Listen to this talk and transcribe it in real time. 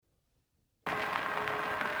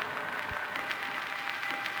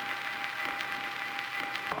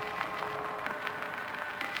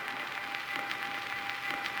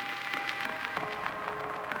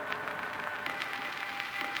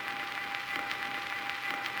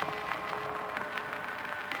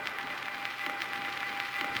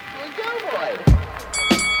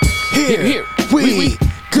Here we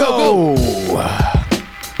go.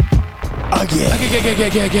 Again.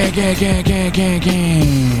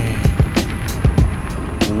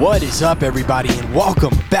 What is up, everybody, and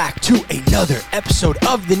welcome back to another episode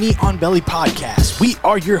of the Knee on Belly podcast. We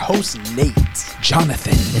are your hosts, Nate,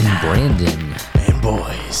 Jonathan, and Brandon. And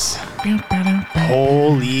boys,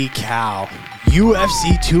 holy cow.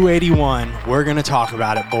 UFC 281. We're going to talk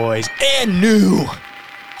about it, boys. And new.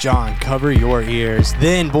 John, cover your ears.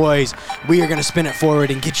 Then, boys, we are going to spin it forward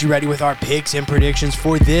and get you ready with our picks and predictions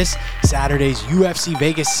for this Saturday's UFC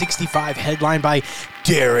Vegas 65 headlined by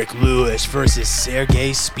Derek Lewis versus Sergey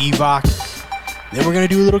Spivak. Then we're going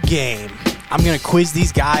to do a little game. I'm going to quiz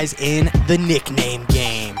these guys in the nickname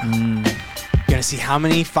game. Going to see how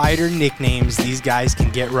many fighter nicknames these guys can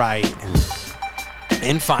get right.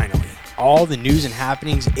 And finally, all the news and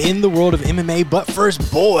happenings in the world of MMA. But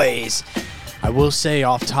first, boys, I will say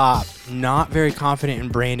off top, not very confident in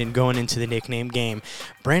Brandon going into the nickname game.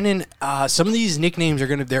 Brandon, some of these nicknames are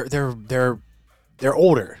gonna they're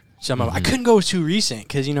older. Some of them. I couldn't go too recent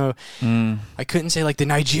because I couldn't say like the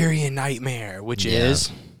Nigerian Nightmare, which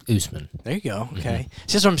is Usman. There you go. Okay,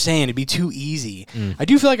 it's just what I'm saying. It'd be too easy. I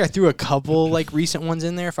do feel like I threw a couple like recent ones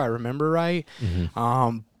in there if I remember right.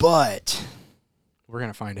 But we're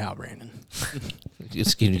gonna find out, Brandon.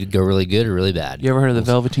 It's gonna go really good or really bad. You ever heard of the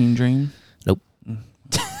Velveteen Dream? Nope.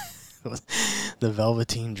 The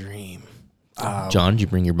Velveteen Dream. John, did you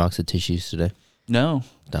bring your box of tissues today? No.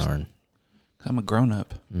 Darn. I'm a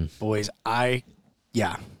grown-up. Boys, I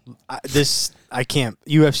can't.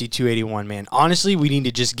 UFC 281, man. Honestly, we need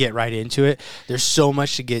to just get right into it. There's so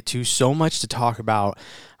much to get to, so much to talk about.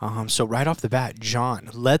 So right off the bat, John,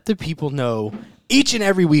 let the people know each and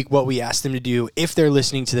every week what we ask them to do if they're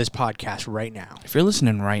listening to this podcast right now. If you're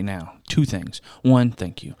listening right now, two things. One,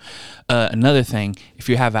 thank you. Another thing, if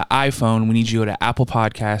you have an iPhone, we need you to go to Apple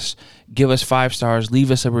Podcasts, give us 5 stars,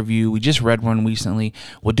 leave us a review. We just read one recently.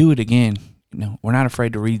 We'll do it again. We're not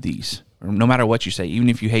afraid to read these, no matter what you say, even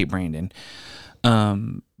if you hate Brandon.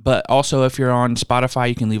 But also, if you're on Spotify,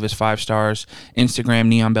 you can leave us 5 stars. Instagram,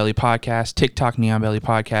 Knee on Belly Podcast. TikTok, Knee on Belly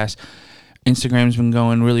Podcast. Instagram's been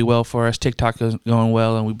going really well for us. TikTok is going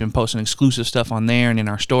well, and we've been posting exclusive stuff on there and in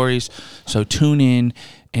our stories. So tune in,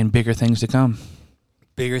 and bigger things to come.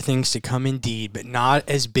 Bigger things to come indeed, but not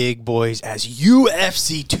as big, boys, as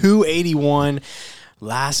UFC 281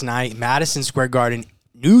 last night, Madison Square Garden,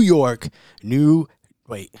 New York. New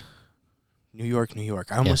York.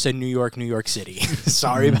 I almost said New York City.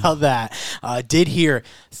 Sorry about that. Did hear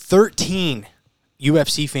 13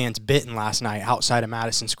 UFC fans bitten last night outside of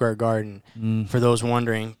Madison Square Garden. For those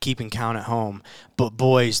wondering, keeping count at home. But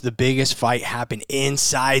boys, the biggest fight happened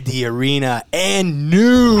inside the arena, and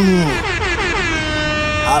new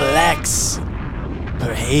Alex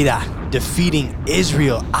Pereira defeating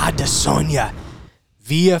Israel Adesanya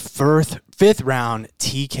via fifth round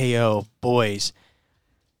TKO. Boys,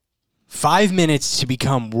 5 minutes to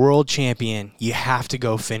become world champion, you have to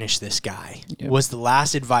go finish this guy. Yep. Was the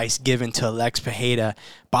last advice given to Alex Pereira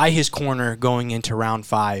by his corner going into round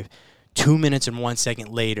 5. 2 minutes and 1 second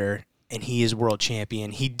later, and he is world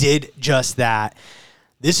champion. He did just that.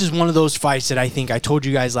 This is one of those fights that I think I told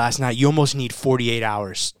you guys last night, you almost need 48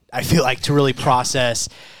 hours, I feel like, to really process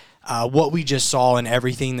what we just saw and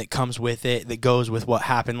everything that comes with it, that goes with what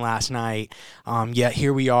happened last night. Yet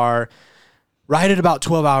here we are, right at about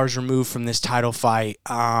 12 hours removed from this title fight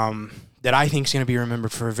that I think is going to be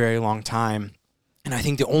remembered for a very long time. And I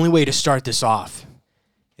think the only way to start this off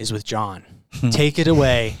is with John. Take it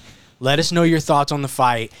away. Let us know your thoughts on the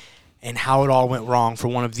fight and how it all went wrong for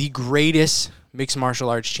one of the greatest mixed martial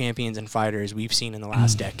arts champions and fighters we've seen in the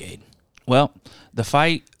last decade. Well, the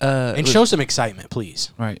fight... and show some excitement,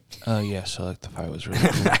 please. Right. Yes, the fight was really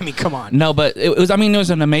cool. I mean, come on. No, but it was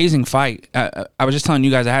an amazing fight. I was just telling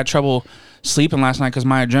you guys, I had trouble sleeping last night because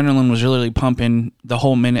my adrenaline was literally pumping the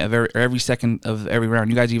whole minute of every second of every round.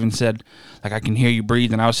 You guys even said, like, I can hear you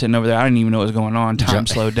breathe, and I was sitting over there. I didn't even know what was going on. Time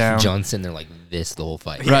slowed down. John's sitting there like this the whole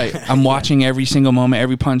fight. Right. I'm watching every single moment,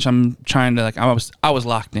 every punch. I'm trying to, I was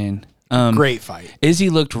locked in. Great fight. Izzy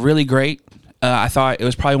looked really great. I thought it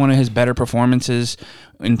was probably one of his better performances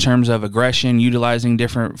in terms of aggression, utilizing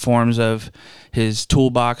different forms of his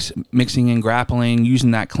toolbox, mixing in grappling,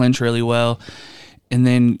 using that clinch really well. And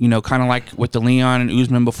then, kind of like with the Leon and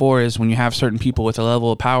Usman before, is when you have certain people with a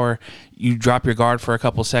level of power, you drop your guard for a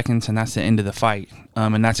couple seconds, and that's the end of the fight.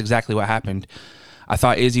 And that's exactly what happened. I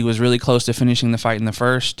thought Izzy was really close to finishing the fight in the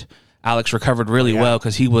first. Alex recovered really well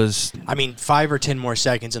because he was... 5 or 10 more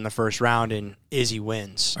seconds in the first round, and Izzy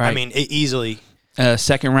wins. Right. Easily.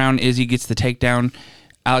 Second round, Izzy gets the takedown.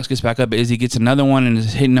 Alex gets back up. Izzy gets another one and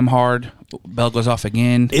is hitting him hard. Bell goes off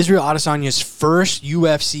again. Israel Adesanya's first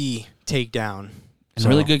UFC takedown. And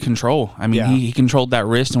really good control. I mean, Yeah. he controlled that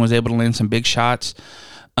wrist and was able to land some big shots.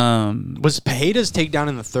 Was Pereira's takedown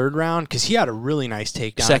in the third round? Because he had a really nice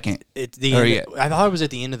takedown. Second. I thought it was at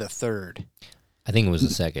the end of the third. I think it was the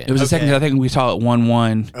second. It was the second. 'Cause I think we saw it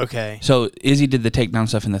 1-1. Okay. So Izzy did the takedown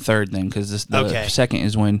stuff in the third then, because the Okay. second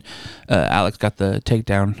is when Alex got the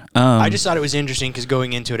takedown. I just thought it was interesting because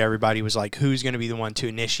going into it, everybody was like, who's going to be the one to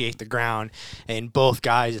initiate the ground? And both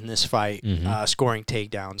guys in this fight scoring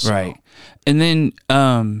takedowns. So. Right. And then,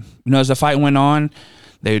 as the fight went on,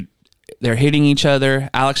 they're hitting each other.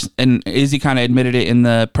 Alex and Izzy kind of admitted it in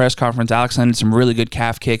the press conference. Alex landed some really good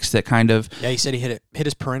calf kicks that kind of... Yeah, he said he hit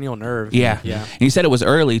his perennial nerve. Yeah. Yeah. And he said it was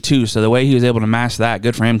early, too, so the way he was able to master that,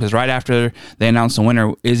 good for him, because right after they announced the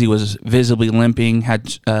winner, Izzy was visibly limping,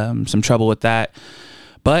 had some trouble with that.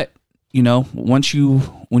 But, when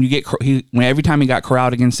every time he got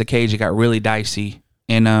corralled against the cage, it got really dicey.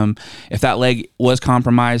 And if that leg was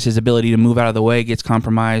compromised, his ability to move out of the way gets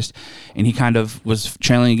compromised. And he kind of was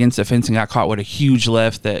trailing against the fence and got caught with a huge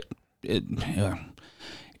left that it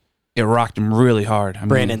rocked him really hard.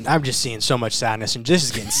 Brandon, I'm just seeing so much sadness, and this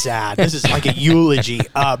is getting sad. This is like a eulogy.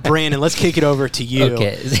 Brandon, let's kick it over to you.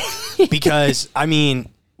 Okay. Because,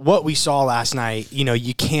 what we saw last night,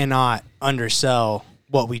 you cannot undersell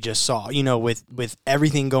what we just saw, with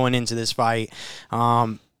everything going into this fight.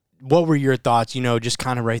 What were your thoughts, just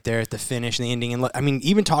kind of right there at the finish and the ending? And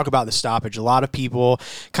even talk about the stoppage. A lot of people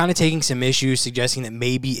kind of taking some issues, suggesting that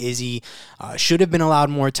maybe Izzy should have been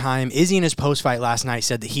allowed more time. Izzy in his post-fight last night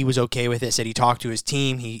said that he was okay with it, said he talked to his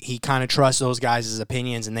team. He kind of trusts those guys'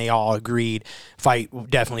 opinions, and they all agreed fight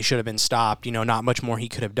definitely should have been stopped. Not much more he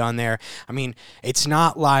could have done there. It's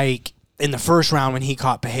not like in the first round when he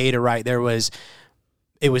caught Pereira, right,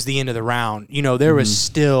 it was the end of the round. There was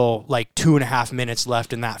still like 2.5 minutes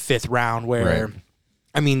left in that fifth round where, Right.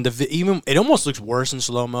 It almost looks worse in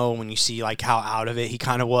slow-mo when you see like how out of it he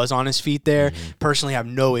kind of was on his feet there. Personally, I have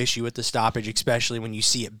no issue with the stoppage, especially when you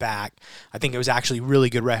see it back. I think it was actually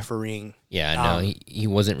really good refereeing. Yeah, no, he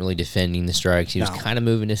wasn't really defending the strikes. He was kind of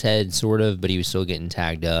moving his head, sort of, but he was still getting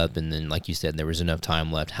tagged up. And then, like you said, there was enough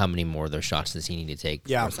time left. How many more of those shots does he need to take?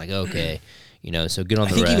 Yeah. It's like, okay, so good on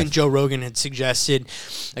the I think ref. even Joe Rogan had suggested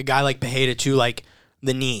a guy like Pereira too, like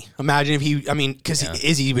the knee. Imagine if because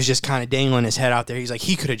Izzy was just kind of dangling his head out there. He's like,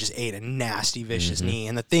 he could have just ate a nasty, vicious knee.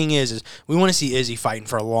 And the thing is we want to see Izzy fighting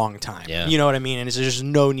for a long time. Yeah. You know what I mean? And there's just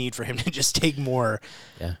no need for him to just take more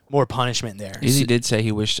punishment there. Izzy did say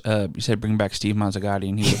he wished, he said bring back Steve Mazzagatti,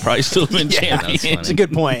 and he would probably still have been champion. It's a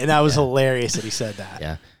good point, and that was hilarious that he said that.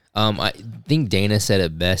 Yeah. I think Dana said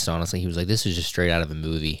it best, honestly. He was like, this is just straight out of a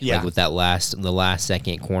movie. Yeah. Like with the last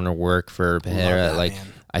second corner work for Pereira. that, Like, man.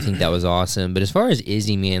 I think that was awesome. But as far as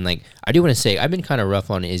Izzy, man, like, I do want to say, I've been kind of rough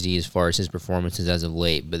on Izzy as far as his performances as of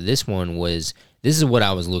late. But this is what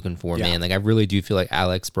I was looking for, man. Like, I really do feel like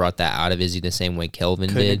Alex brought that out of Izzy the same way Kelvin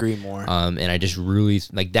did. Couldn't agree more. And I just really,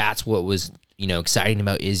 like, that's what was, exciting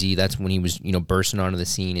about Izzy. That's when he was, bursting onto the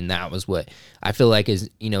scene. And that was what I feel like is,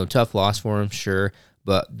 tough loss for him, sure.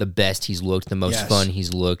 But the best he's looked, the most fun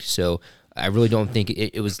he's looked. So I really don't think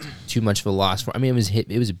it was too much of a loss for him. It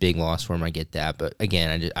was a big loss for him. I get that. But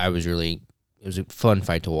again, it was a fun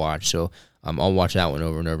fight to watch. So I'll watch that one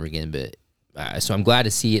over and over again. But so I'm glad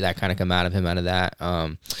to see that kind of come out of him out of that.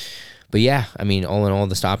 But yeah, all in all,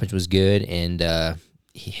 the stoppage was good. And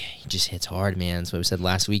he just hits hard, man. So I said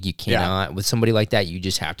last week, you cannot, with somebody like that, you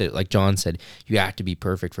just have to, like John said, you have to be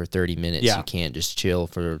perfect for 30 minutes. Yeah. You can't just chill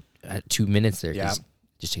for 2 minutes there. Yeah.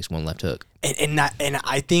 Just takes one left hook. And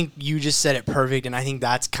I think you just said it perfect, and I think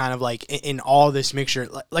that's kind of like in all this mixture,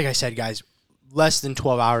 like I said, guys, less than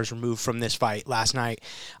 12 hours removed from this fight last night,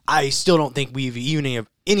 I still don't think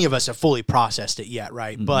any of us have fully processed it yet,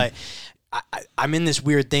 right? Mm-hmm. But I'm in this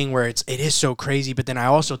weird thing where it is so crazy, but then I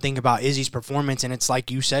also think about Izzy's performance, and it's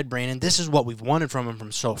like you said, Brandon, this is what we've wanted from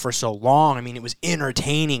him for so long. It was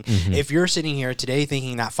entertaining. Mm-hmm. If you're sitting here today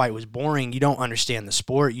thinking that fight was boring, you don't understand the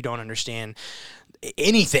sport, you don't understand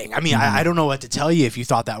anything. I don't know what to tell you if you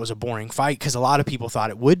thought that was a boring fight, because a lot of people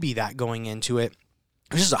thought it would be that going into it.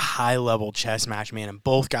 It was just a high-level chess match, man, and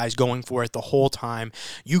both guys going for it the whole time.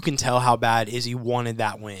 You can tell how bad Izzy wanted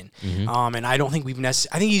that win. Mm-hmm. And I don't think I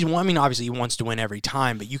think he's won. Obviously he wants to win every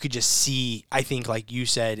time, but you could just see, I think, like you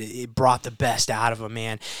said, it brought the best out of him,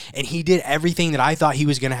 man. And he did everything that I thought he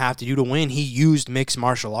was going to have to do to win. He used mixed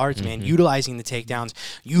martial arts, man, utilizing the takedowns,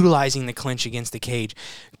 utilizing the clinch against the cage.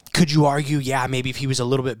 Could you argue, maybe if he was a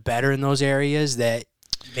little bit better in those areas that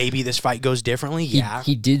maybe this fight goes differently.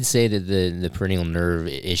 He did say that the peroneal nerve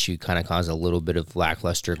issue kind of caused a little bit of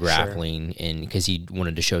lackluster grappling, and because he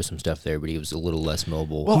wanted to show some stuff there, but he was a little less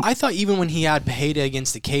mobile. Well, I thought even when he had Pereira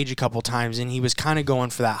against the cage a couple times, and he was kind of going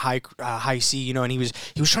for that high C, you know, and he was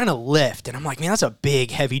trying to lift, and I'm like, man, that's a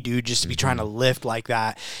big, heavy dude just to be trying to lift like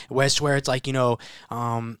that. Where it's like, you know,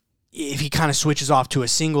 if he kind of switches off to a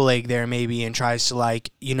single leg there maybe and tries to, like,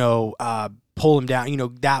 you know, pull him down, you know,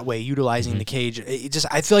 that way, utilizing the cage.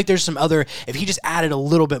 I feel like there's some other, if he just added a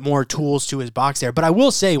little bit more tools to his box there. But I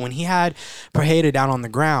will say, when he had Pereira down on the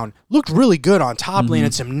ground, looked really good on top,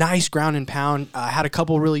 landed some nice ground and pound, had a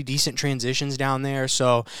couple really decent transitions down there.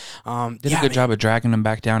 So, did a good job of dragging him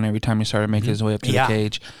back down every time he started making his way up to the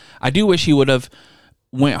cage. I do wish he would have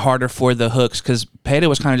went harder for the hooks, because Pereira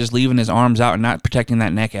was kind of just leaving his arms out and not protecting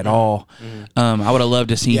that neck at all. I would have loved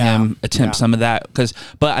to see him attempt some of that,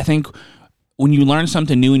 but I think when you learn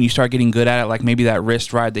something new and you start getting good at it, like maybe that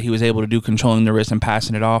wrist ride that he was able to do, controlling the wrist and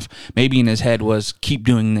passing it off, maybe in his head was keep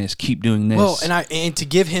doing this. Well, and to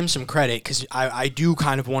give him some credit, because I do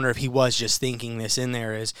kind of wonder if he was just thinking this in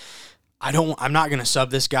there, is I'm not going to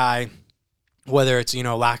sub this guy, whether it's, you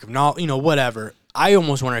know, lack of knowledge, you know, whatever. I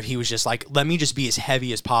almost wonder if he was just like, let me just be as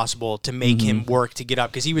heavy as possible to make him work to get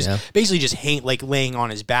up, because he was basically just laying on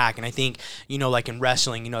his back. And I think, you know, like in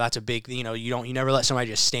wrestling, you know, that's a big, you know, you never let somebody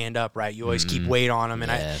just stand up, right? You always keep weight on them.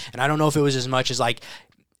 And I don't know if it was as much as like,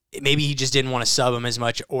 maybe he just didn't want to sub him as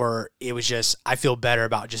much, or it was just, I feel better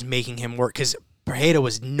about just making him work, because Pereira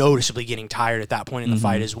was noticeably getting tired at that point in the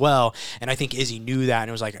fight as well, and I think Izzy knew that, and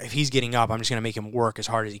it was like, if he's getting up, I'm just going to make him work as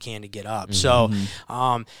hard as he can to get up. So,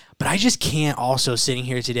 but I just can't, also sitting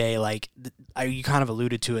here today, like, you kind of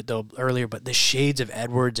alluded to it though earlier, but the shades of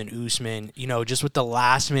Edwards and Usman, you know, just with the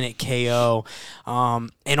last minute KO,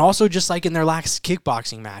 and also just like in their last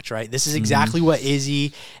kickboxing match, right? This is exactly what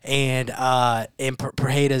Izzy and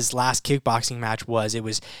Pereira's last kickboxing match was. It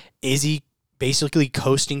was Izzy basically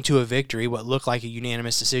coasting to a victory, what looked like a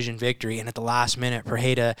unanimous decision victory, and at the last minute,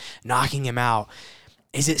 Pereira knocking him out.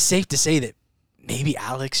 Is it safe to say that maybe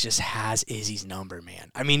Alex just has Izzy's number,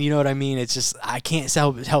 man? I mean, you know what I mean? It's just, I can't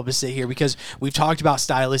help but sit here, because we've talked about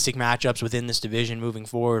stylistic matchups within this division moving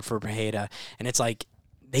forward for Pereira, and it's like,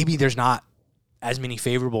 maybe there's not as many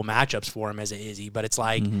favorable matchups for him as it Izzy, but it's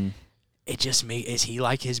like, it just is he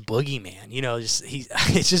like his boogeyman? You know,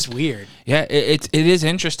 it's just weird. Yeah, it is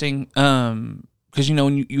interesting, because you know,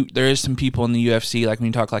 when you there is some people in the UFC, like when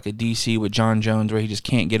you talk like a DC with John Jones, where he just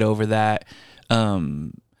can't get over that.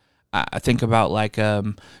 I think about like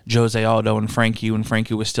Jose Aldo and Frankie, when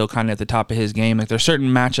Frankie was still kind of at the top of his game. Like there's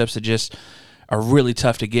certain matchups that just are really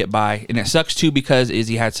tough to get by, and it sucks too, because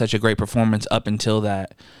Izzy had such a great performance up until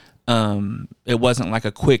that. It wasn't like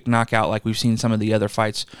a quick knockout like we've seen some of the other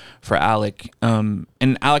fights for Alec. And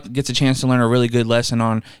Alec gets a chance to learn a really good lesson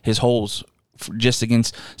on his holes just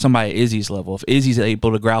against somebody at Izzy's level. If Izzy's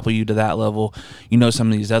able to grapple you to that level, you know, some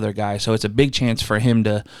of these other guys. So it's a big chance for him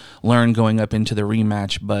to learn going up into the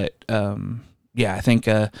rematch. But yeah, I think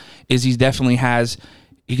Izzy's definitely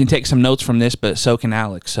he can take some notes from this, but so can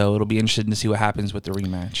Alex. So it'll be interesting to see what happens with the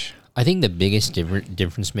rematch. I think the biggest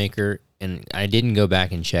difference maker, and I didn't go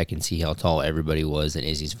back and check and see how tall everybody was that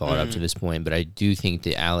Izzy's fought up to this point, but I do think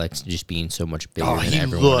that Alex just being so much bigger than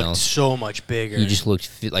everyone else. So much bigger. He just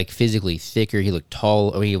looked like physically thicker. He looked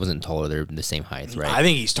tall. He wasn't taller. They're the same height, right? I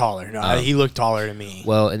think he's taller. No, he looked taller to me.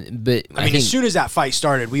 Well, but I mean, as soon as that fight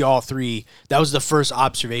started, we all three, that was the first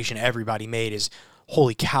observation everybody made is,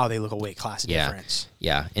 holy cow, they look a weight class difference.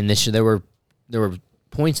 Yeah, and there were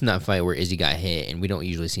points in that fight where Izzy got hit, and we don't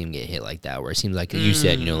usually see him get hit like that, where it seems like you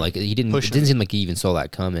said, you know, like it didn't seem like he even saw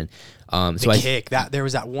that coming. There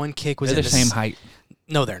was that one kick, they're the same height.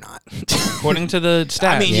 No, they're not. According to the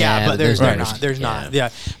stats. I mean, but they're not. There's not. Yeah,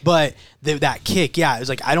 but that kick, it was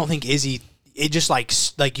like, I don't think Izzy, it just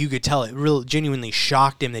like you could tell it really genuinely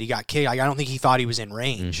shocked him that he got kicked. Like, I don't think he thought he was in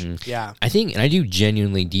range. Yeah, I think, and I do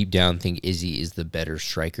genuinely deep down think Izzy is the better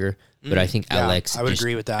striker. But I think Alex, I would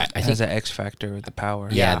agree with that. I think has an X factor with the power.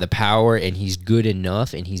 Yeah, the power, and he's good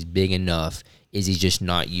enough, and he's big enough. Izzy's just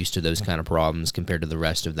not used to those kind of problems compared to the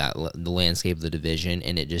rest of the landscape of the division,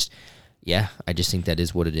 and it just, I just think that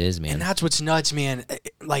is what it is, man. And that's what's nuts, man.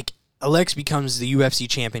 Like, Alex becomes the UFC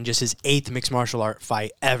champion, just his 8th mixed martial art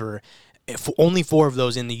fight ever. Only 4 of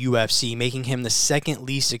those in the UFC, making him the second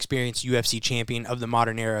least experienced UFC champion of the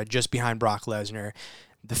modern era, just behind Brock Lesnar.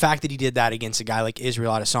 The fact that he did that against a guy like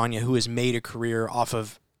Israel Adesanya, who has made a career off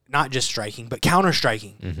of not just striking, but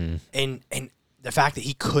counter-striking. And the fact that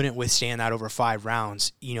he couldn't withstand that over 5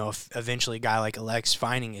 rounds, you know, eventually a guy like Alex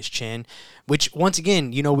finding his chin, which once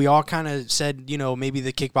again, you know, we all kind of said, you know, maybe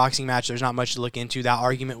the kickboxing match, there's not much to look into. That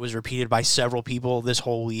argument was repeated by several people this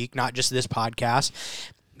whole week, not just this podcast.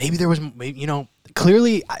 Maybe there was, you know,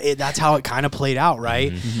 clearly that's how it kind of played out,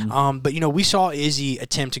 right? Mm-hmm. But, you know, we saw Izzy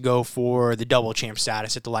attempt to go for the double champ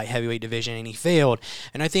status at the light heavyweight division, and he failed.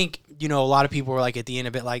 And I think, you know, a lot of people were like at the end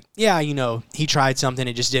of it, like, yeah, you know, he tried something,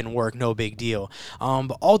 it just didn't work, no big deal.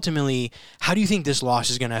 But ultimately, how do you think this loss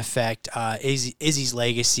is going to affect Izzy's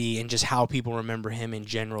legacy and just how people remember him in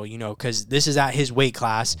general? You know, because this is at his weight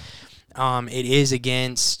class. It is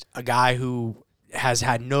against a guy who has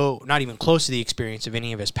had not even close to the experience of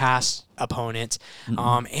any of his past opponents,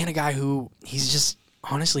 and a guy who he's just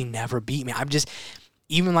honestly never beat me.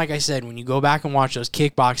 Even like I said, when you go back and watch those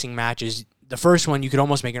kickboxing matches, the first one you could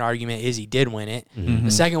almost make an argument Izzy did win it. Mm-hmm.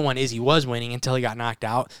 The second one Izzy was winning until he got knocked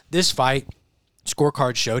out. This fight,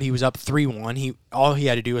 scorecard showed he was up 3-1. All he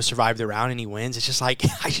had to do was survive the round and he wins. It's just like,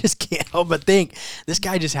 I just can't help but think this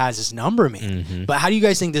guy just has his number, man. Mm-hmm. But how do you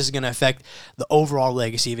guys think this is going to affect the overall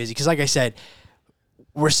legacy of Izzy? Because like I said,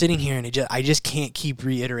 we're sitting here and I just can't keep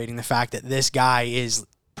reiterating the fact that this guy is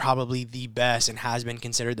probably the best and has been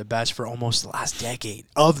considered the best for almost the last decade.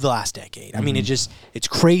 Mm-hmm. I mean, it's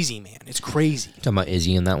crazy, man. It's crazy. Talking about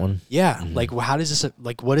Izzy in that one? Yeah. Mm-hmm. Like, how does this,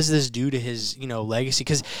 like, what does this do to his, you know, legacy?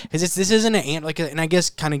 Because this isn't and I guess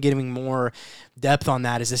kind of giving more depth on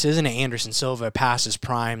that is this isn't an Anderson Silva past his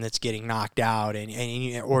prime that's getting knocked out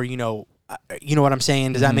or, you know what I'm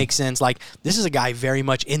saying? Does that make sense? Like, this is a guy very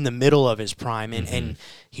much in the middle of his prime, and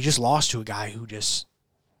he just lost to a guy who just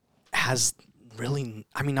has really,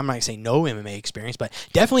 I mean, I'm not going to say no MMA experience, but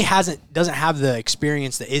definitely doesn't have the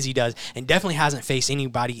experience that Izzy does, and definitely hasn't faced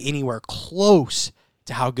anybody anywhere close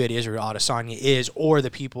to how good Israel Adesanya is, or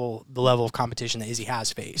the level of competition that Izzy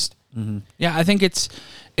has faced. Mm-hmm. Yeah, I think it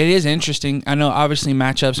is interesting. I know obviously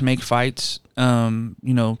matchups make fights. You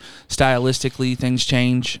know, stylistically things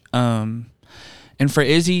change. And for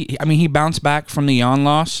Izzy, I mean, he bounced back from the Yan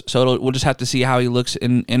loss, so we'll just have to see how he looks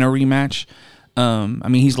in a rematch. I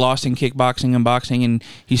mean, he's lost in kickboxing and boxing, and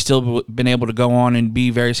he's still been able to go on and be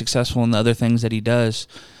very successful in the other things that he does.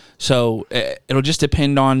 So it'll just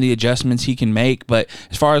depend on the adjustments he can make. But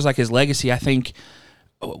as far as like his legacy, I think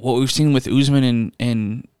what we've seen with Usman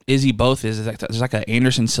and Izzy both is like there's like an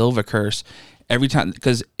Anderson Silva curse every time,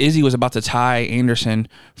 because Izzy was about to tie Anderson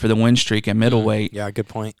for the win streak at middleweight. Yeah, good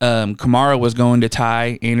point. Kamara was going to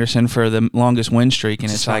tie Anderson for the longest win streak,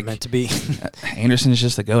 and it's like meant to be. Anderson's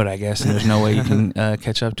just the GOAT, I guess, and there's no way you can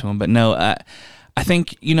catch up to him. But no, I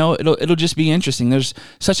think, you know, it'll just be interesting. There's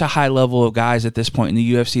such a high level of guys at this point in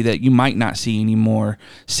the UFC that you might not see any more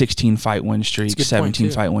 16 fight win streaks,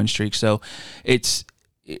 17 fight win streaks. So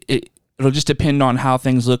it'll just depend on how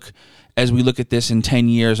things look as we look at this in 10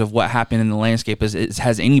 years of what happened in the landscape.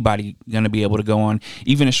 Has anybody going to be able to go on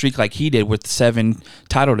even a streak like he did with 7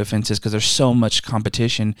 title defenses, because there's so much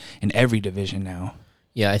competition in every division now?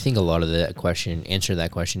 Yeah, I think a lot of answer to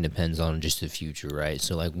that question depends on just the future, right?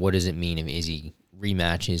 So, like, what does it mean if Izzy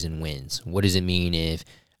rematches and wins? What does it mean if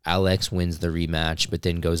Alex wins the rematch but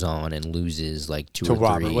then goes on and loses like 2 or 3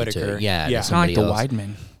 Robert Whittaker? To Kind somebody of else? like the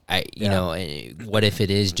Weidman. You know, what if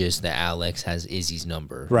it is just that Alex has Izzy's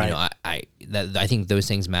number? Right. You know, I think those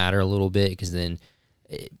things matter a little bit, because then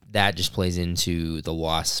that just plays into the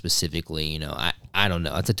loss specifically. You know, I don't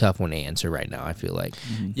know. It's a tough one to answer right now, I feel like.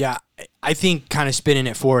 Mm-hmm. Yeah, I think kind of spinning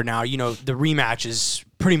it forward now, you know, the rematch is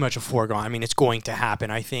pretty much a foregone. I mean, it's going to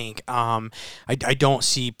happen, I think. I don't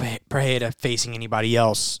see Pereira facing anybody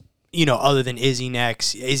else, you know, other than Izzy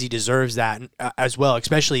next. Izzy deserves that as well,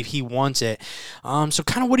 especially if he wants it. So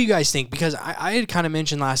kind of what do you guys think? Because I had kind of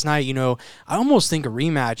mentioned last night, you know, I almost think a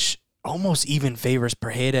rematch almost even favors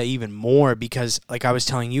Pereira even more, because like I was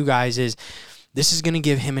telling you guys, is this is going to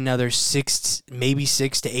give him another 6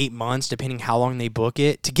 to 8 months, depending how long they book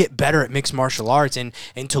it, to get better at mixed martial arts and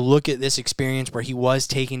to look at this experience where he was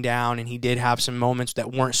taken down and he did have some moments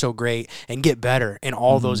that weren't so great, and get better in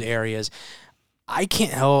all those areas. I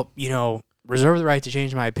can't help, you know, reserve the right to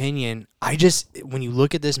change my opinion. When you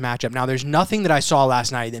look at this matchup, now there's nothing that I saw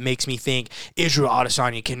last night that makes me think Israel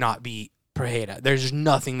Adesanya cannot beat Pereira. There's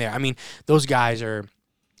nothing there. I mean, those guys are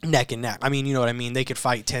neck and neck. I mean, you know what I mean? They could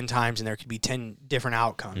fight 10 times and there could be 10 different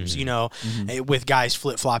outcomes, you know, with guys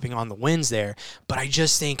flip-flopping on the wins there. But I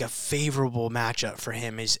just think a favorable matchup for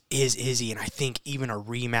him is Izzy, and I think even a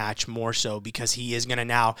rematch more so, because he is going to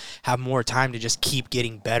now have more time to just keep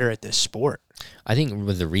getting better at this sport. I think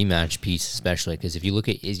with the rematch piece especially, because if you look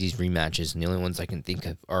at Izzy's rematches, and the only ones I can think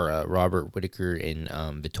of are Robert Whittaker and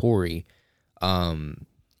Vettori,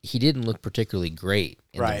 he didn't look particularly great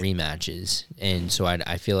in Right. the rematches, and so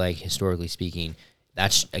I feel like historically speaking,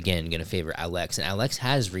 that's again going to favor Alex, and Alex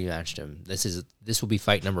has rematched him. This will be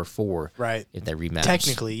fight number 4, Right. if they rematch.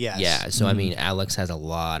 Technically, yes. Yeah. So I mean, Alex has a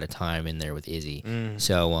lot of time in there with Izzy.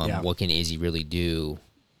 So Yeah. what can Izzy really do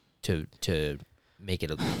to make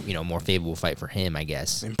it a more favorable fight for him? I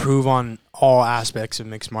guess. Improve on all aspects of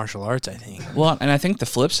mixed martial arts, I think. Well, and I think the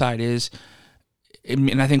flip side is,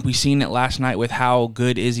 and I think we seen it last night with how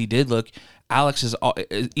good Izzy did look. Alex is,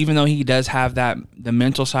 even though he does have the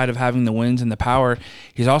mental side of having the wins and the power,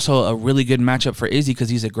 he's also a really good matchup for Izzy because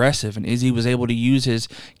he's aggressive, and Izzy was able to use his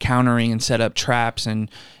countering and set up traps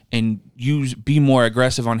and be more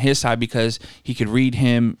aggressive on his side because he could read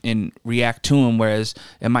him and react to him, whereas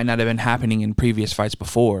it might not have been happening in previous fights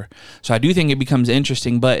before. So I do think it becomes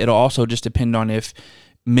interesting, but it'll also just depend on if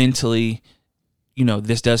mentally,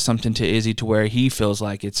 this does something to Izzy to where he feels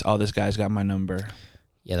like it's, oh, this guy's got my number.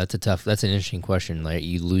 Yeah, that's an interesting question. Like,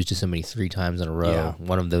 you lose to somebody 3 times in a row. Yeah.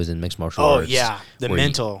 One of those in mixed martial Oh, arts. yeah. The where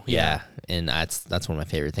mental. Yeah, and that's one of my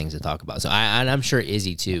favorite things to talk about. So I'm sure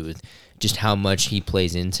Izzy too, with just how much he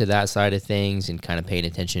plays into that side of things and kind of paying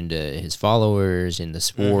attention to his followers in the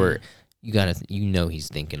sport. He's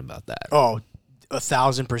thinking about that. Oh,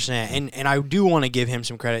 1,000%. And I do want to give him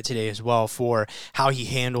some credit today as well for how he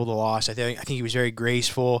handled the loss. I think he was very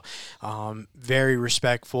graceful, very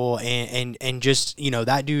respectful, and just,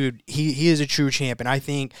 that dude, he is a true champ. And I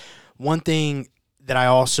think one thing that I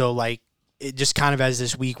also like, it just kind of as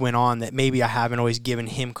this week went on, that maybe I haven't always given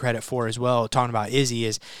him credit for as well, talking about Izzy,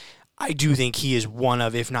 is I do think he is one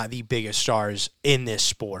of, if not the biggest stars in this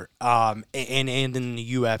sport, and in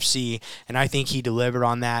the UFC, and I think he delivered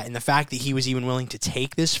on that. And the fact that he was even willing to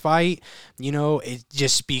take this fight, it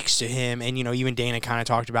just speaks to him. And even Dana kind of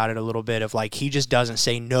talked about it a little bit of like, he just doesn't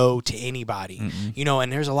say no to anybody.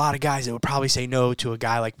 And there's a lot of guys that would probably say no to a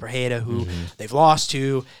guy like Pereira who they've lost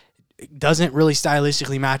to. Doesn't really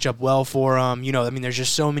stylistically match up well for him. There's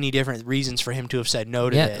just so many different reasons for him to have said no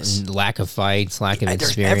to this. Lack of fights, lack of There's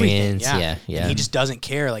experience. everything, Yeah. And he just doesn't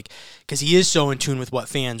care, because he is so in tune with what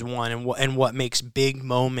fans want and what makes big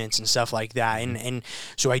moments and stuff like that. And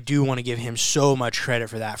so I do want to give him so much credit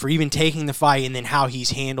for that, for even taking the fight and then how he's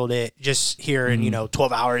handled it just here in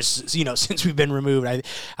 12 hours since we've been removed.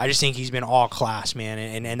 I just think he's been all class, man,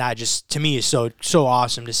 and that just to me is so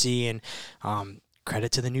awesome to see. And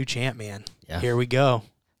credit to the new champ, man. Yeah. Here we go.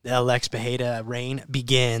 The Alex Pereira reign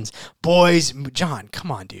begins. Boys, John,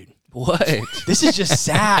 come on, dude. What? This is just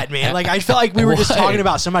sad, man. I felt like we were just What? talking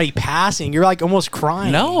about somebody passing. You're almost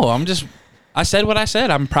crying. No, I said what I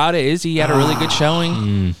said. I'm proud of Izzy. He had a really good showing,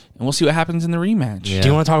 and we'll see what happens in the rematch. Yeah. Do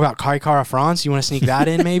you want to talk about Kai Kara France? You want to sneak that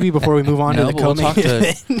in maybe before we move on to the but we'll co-main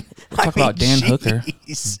event? We'll talk about Dan Hooker.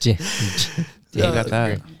 jeez. Yeah, you got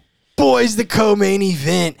that. Boys, the co-main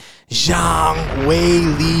event, Zhang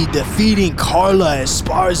Weili defeating Carla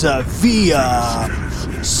Esparza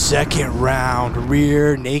via second round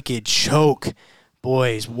rear naked choke.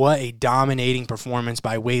 Boys, what a dominating performance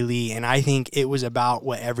by Weili, and I think it was about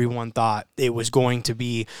what everyone thought it was going to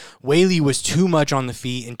be. Weili was too much on the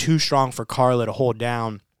feet and too strong for Carla to hold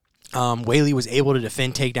down. Weili was able to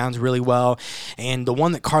defend takedowns really well, and the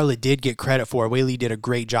one that Carla did get credit for, Weili did a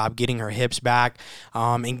great job getting her hips back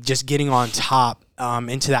and just getting on top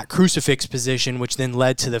into that crucifix position, which then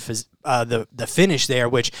led to the finish there,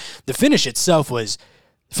 which the finish itself was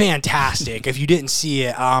fantastic. If you didn't see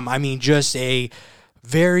it, just a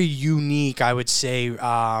very unique, I would say.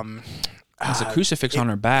 There's a crucifix on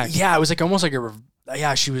her back. Yeah, it was almost like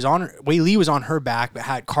she was on her, Weili was on her back,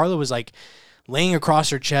 but Carla was laying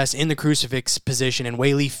across her chest in the crucifix position, and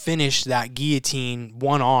Weili finished that guillotine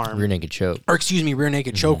one arm. Rear naked choke. Rear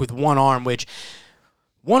naked choke with one arm, which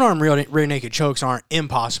one arm rear naked chokes aren't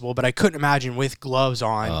impossible, but I couldn't imagine with gloves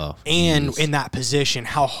on and in that position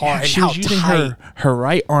how hard and she how was using tight. her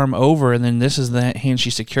right arm over, and then this is the hand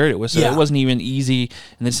she secured it with. So it wasn't even easy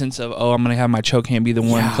in the sense of, I'm going to have my choke hand be the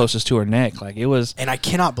one closest to her neck. It was. And I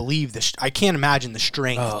cannot believe this. I can't imagine the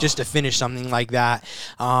strength just to finish something like that.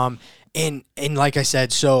 And like I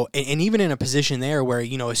said, and even in a position there where,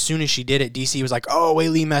 as soon as she did it, DC was like, oh,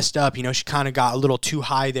 Weili messed up. She kind of got a little too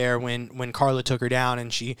high there when Carla took her down,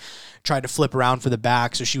 and she tried to flip around for the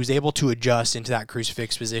back. So she was able to adjust into that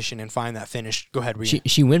crucifix position and find that finish. Go ahead, Rhea.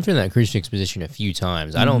 She went for that crucifix position a few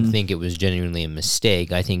times. I don't think it was genuinely a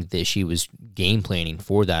mistake. I think that she was game planning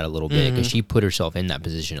for that a little bit, because she put herself in that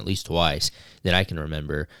position at least twice that I can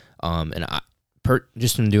remember.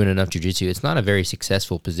 Just from doing enough jiu-jitsu, it's not a very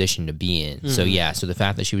successful position to be in. So the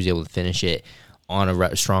fact that she was able to finish it on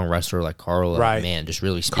a strong wrestler like Carla, man, just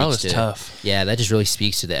really speaks Carla's tough. Yeah, that just really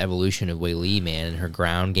speaks to the evolution of Weili, man, and her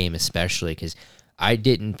ground game especially, because I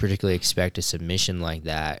didn't particularly expect a submission like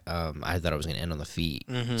that. I thought it was going to end on the feet.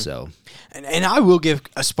 So, and I will give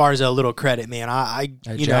Esparza a little credit, man.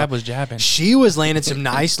 That jab was jabbing. She was landing some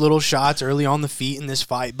nice little shots early on the feet in this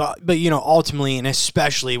fight, but ultimately, and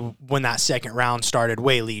especially when that second round started,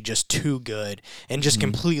 Weili just too good and just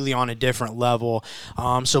completely on a different level.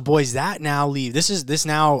 So boys, that now this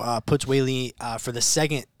now puts Weili for the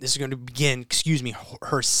second. This is going to begin,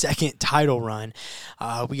 her second title run.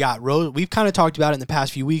 We got Rose. We've kind of talked about it in the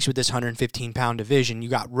past few weeks with this 115-pound division. You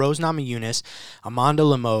got Rose Namajunas, Amanda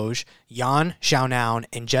Lemos, Yan Xiaonan,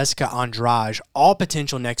 and Jessica Andrade, all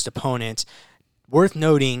potential next opponents. Worth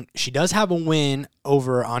noting, she does have a win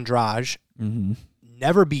over Andrade.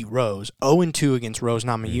 Never beat Rose. 0-2 against Rose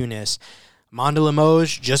Namajunas. Amanda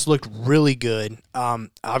Lemos just looked really good.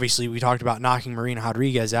 Obviously, we talked about knocking Marina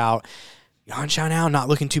Rodriguez out. Yan Xiaonan not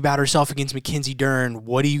looking too bad herself against Mackenzie Dern.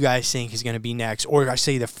 What do you guys think is going to be next? Or I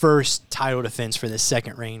say the first title defense for the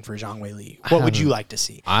second reign for Zhang Weili. What would you like to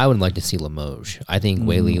see? I would like to see Lemos. I think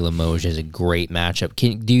Weili Lemos is a great matchup.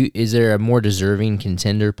 Is there a more deserving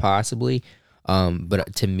contender possibly?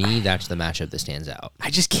 But to me, that's the matchup that stands out. I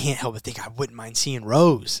just can't help but think I wouldn't mind seeing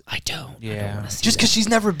Rose. I don't. Yeah. I don't wanna see Just because that. she's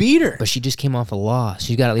never beat her. But she just came off a loss.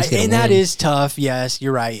 She's got to at least get a And win. that is tough. Yes,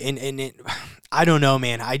 you're right. And it, I don't know,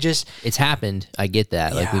 man. It's happened. I get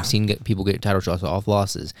that. Like Yeah. we've seen people get title shots off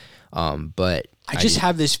losses. But I just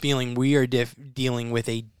have this feeling we are dealing with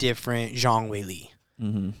a different Zhang Weili.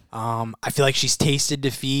 I feel like she's tasted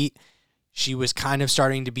defeat. She was kind of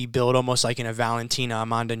starting to be built almost like in a Valentina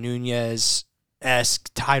Amanda Nunes-esque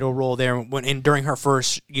title role there during her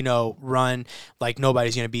first, run, like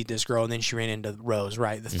nobody's going to beat this girl. And then she ran into Rose,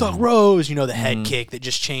 right? The Thug Rose, the head kick that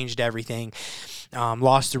just changed everything.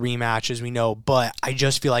 Lost the rematch, as we know. But I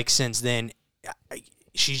just feel like since then,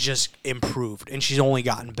 she's just improved and she's only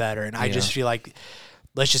gotten better. And I just feel like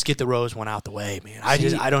let's just get the Rose one out the way, man.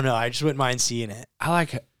 I don't know. I just wouldn't mind seeing it. I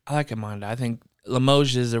like Amanda. I think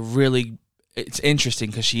Lemos is it's interesting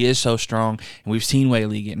because she is so strong, and we've seen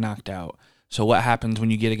Weili get knocked out. So what happens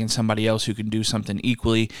when you get against somebody else who can do something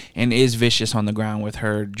equally and is vicious on the ground with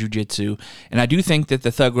her jiu-jitsu? And I do think that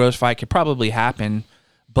the Thug Rose fight could probably happen,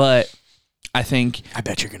 but I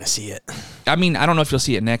bet you're going to see it. I mean, I don't know if you'll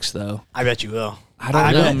see it next, though. I bet you will. I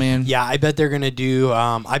don't know, man. Yeah, I bet they're going to do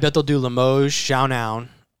I bet they'll do Lemos, Xiaonan,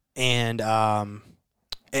 and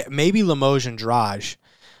maybe Lemos and Andrade.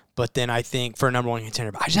 But then I think for a number one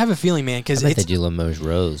contender. But I just have a feeling, man, because I bet they do Lemos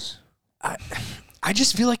Rose. I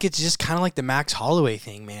just feel like it's just kind of like the Max Holloway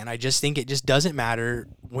thing, man. I just think it just doesn't matter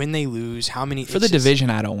when they lose, how many. For the division,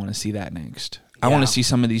 I don't want to see that next. I want to see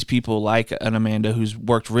some of these people like an Amanda who's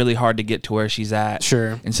worked really hard to get to where she's at.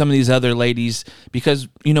 Sure. And some of these other ladies, because,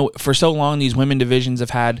 for so long, these women divisions have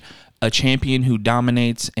had a champion who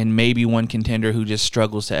dominates and maybe one contender who just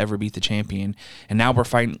struggles to ever beat the champion. And now we're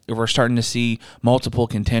starting to see multiple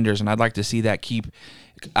contenders, and I'd like to see that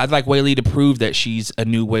I'd like Weili to prove that she's a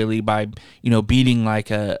new Weili by, beating like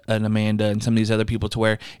an Amanda and some of these other people to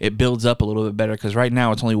where it builds up a little bit better. Because right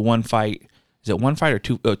now it's only one fight. Is it one fight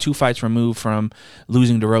or two fights removed from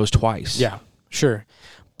losing to Rose twice? Yeah, sure.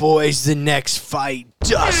 Boys, the next fight,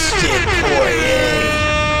 Dustin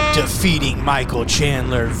Poirier defeating Michael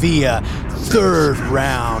Chandler via third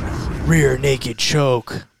round rear naked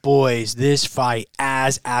choke. Boys, this fight,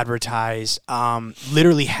 as advertised,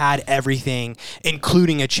 literally had everything,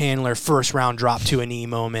 including a Chandler first round drop to a knee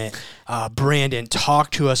moment. Brandon,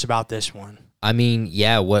 talk to us about this one. I mean,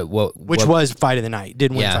 yeah, Which was fight of the night.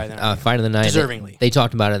 Did win fight of the night. Fight of the night. Deservingly. They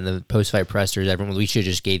talked about it in the post-fight pressers. We should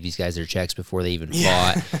have just gave these guys their checks before they even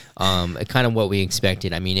fought. Kind of what we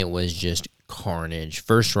expected. I mean, it was just carnage.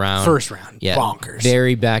 First round. Yeah. Bonkers.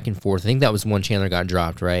 Very back and forth. I think that was when Chandler got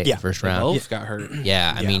dropped, right? Yeah. First round. Both got hurt.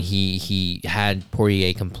 Yeah, I mean, he had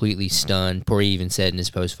Poirier completely stunned. Poirier even said in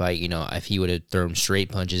his post-fight, if he would have thrown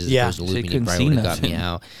straight punches as opposed to looping, he probably would have got me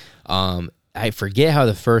out. I forget how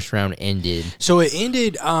the first round ended. So it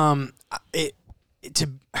ended. I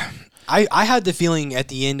had the feeling at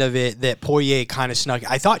the end of it that Poirier kind of snuck.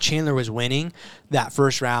 I thought Chandler was winning that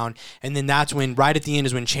first round, and then that's when, right at the end,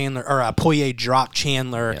 is when Poirier dropped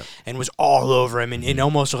Chandler and was all over him, and it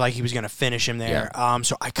almost looked like he was going to finish him there.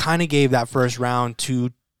 So I kind of gave that first round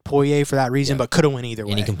to Poirier for that reason, but could have went either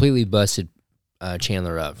way. And he completely busted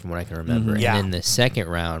Chandler up, from what I can remember. Yeah. And then the second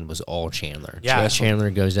round was all Chandler. Yeah. Chandler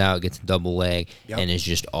goes out, gets a double leg, and is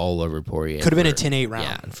just all over Poirier. Could have been a 10-8 round.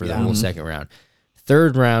 Yeah, for the whole second round.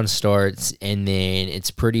 Third round starts, and then it's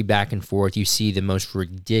pretty back and forth. You see the most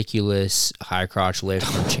ridiculous high crotch lift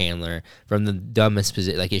from Chandler from the dumbest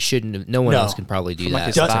position. Like, it shouldn't have, no one else can probably do that.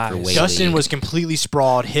 Except for Weili. Dustin was completely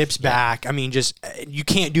sprawled, hips back. I mean, just you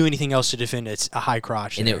can't do anything else to defend a high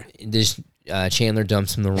crotch. And Chandler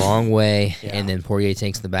dumps him the wrong way, and then Poirier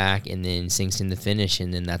takes the back and then sinks in the finish,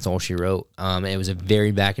 and then that's all she wrote. It was a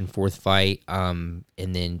very back and forth fight, and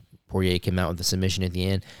then Poirier came out with the submission at the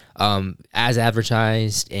end. As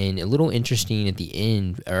advertised, and a little interesting at the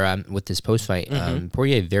end, or with this post-fight,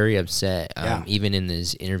 Poirier very upset, even in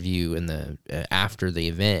his interview in the after the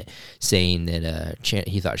event, saying that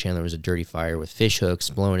he thought Chandler was a dirty fighter with fish hooks,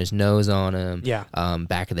 blowing his nose on him,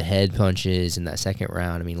 back of the head punches in that second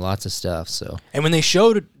round. I mean, lots of stuff. So, and when they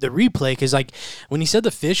showed the replay, because like when he said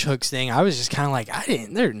the fish hooks thing, I was just kind of like,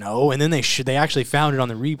 and then they actually found it on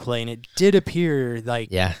the replay, and it did appear like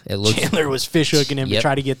it looked, Chandler was fish hooking him to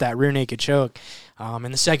try to get that rear naked choke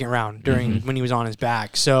in the second round during when he was on his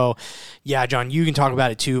back. So, yeah, John, you can talk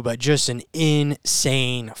about it too, but just an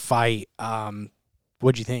insane fight.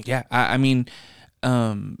 What'd you think? Yeah, I mean,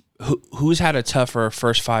 who's had a tougher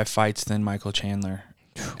first 5 fights than Michael Chandler,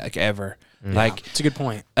 like ever? Like, it's a good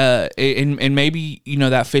point. And maybe,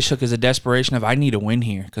 that fish hook is a desperation of, I need a win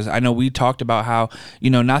here. Because I know we talked about how,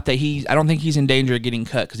 not that I don't think he's in danger of getting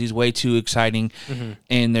cut because he's way too exciting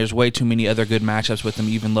and there's way too many other good matchups with him,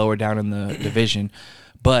 even lower down in the division.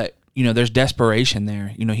 But, there's desperation there.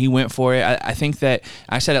 He went for it. I think that,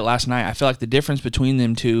 I said it last night, I feel like the difference between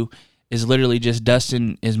them two is literally just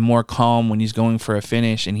Dustin is more calm when he's going for a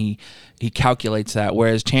finish, and he calculates that.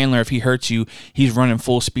 Whereas Chandler, if he hurts you, he's running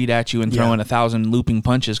full speed at you and throwing 1,000 looping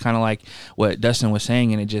punches, kind of like what Dustin was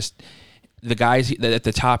saying. And it just, the guys at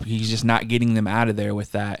the top, he's just not getting them out of there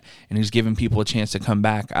with that, and he's giving people a chance to come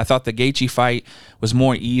back. I thought the Gaethje fight was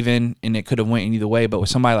more even, and it could have went either way. But with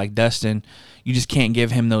somebody like Dustin, you just can't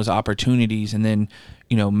give him those opportunities, and then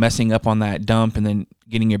messing up on that dump and then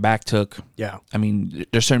getting your back took. Yeah. I mean,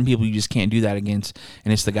 there's certain people you just can't do that against,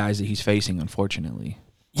 and it's the guys that he's facing, unfortunately.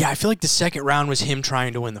 Yeah, I feel like the second round was him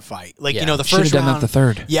trying to win the fight. Like, the first round. Should have done that the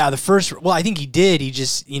third. Yeah, the first. Well, I think he did. He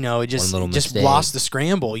just, just lost the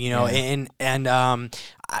scramble. I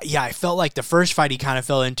felt like the first fight he kind of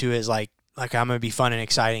fell into is like I'm gonna be fun and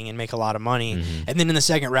exciting and make a lot of money. And then in the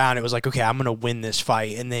second round, it was like, okay, I'm gonna win this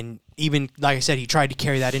fight. And then even like I said, he tried to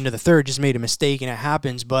carry that into the third, just made a mistake, and it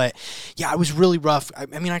happens. But yeah, it was really rough. I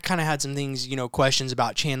mean, I kind of had some things, questions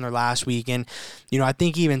about Chandler last week, and I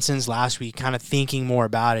think even since last week, kind of thinking more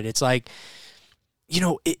about it, it's like,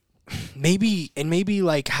 maybe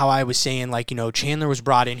like how I was saying, like, Chandler was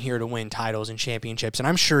brought in here to win titles and championships, and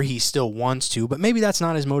I'm sure he still wants to, but maybe that's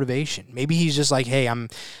not his motivation. Maybe he's just like, hey, I'm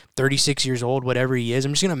 36 years old, whatever he is,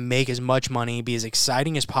 I'm just going to make as much money, be as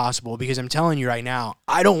exciting as possible, because I'm telling you right now,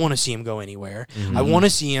 I don't want to see him go anywhere. I want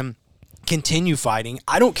to see him continue fighting.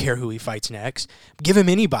 I don't care who he fights next. Give him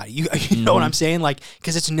anybody. You know what I'm saying? Like,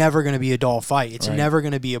 because it's never going to be a dull fight. It's never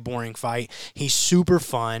going to be a boring fight. He's super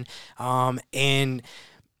fun. And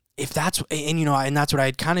if that's, and that's what I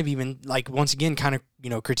had kind of even, like, once again, kind of,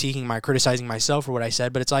 criticizing myself for what I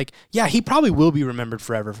said, but it's like, yeah, he probably will be remembered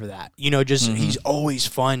forever for that. He's always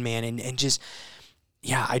fun, man. And just,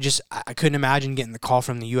 yeah, I couldn't imagine getting the call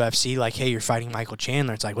from the UFC, like, hey, you're fighting Michael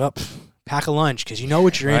Chandler. It's like, well, pack a lunch, because you know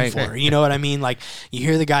what you're in for. You know what I mean? Like, you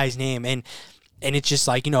hear the guy's name, and it's just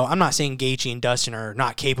like, I'm not saying Gaethje and Dustin are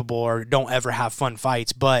not capable or don't ever have fun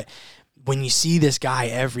fights, but when you see this guy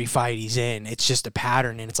every fight he's in, it's just a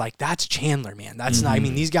pattern, and it's like, that's Chandler, man. That's not, I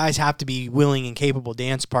mean, these guys have to be willing and capable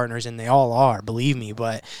dance partners, and they all are, believe me,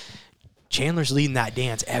 but Chandler's leading that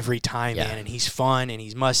dance every time, man, and he's fun, and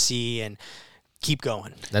he's must-see, and keep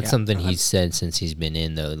going. That's something he's said since he's been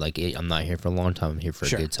in, though. Like, I'm not here for a long time. I'm here for a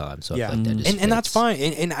good time. So I feel like that just and that's fine.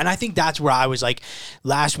 And I think that's where I was like,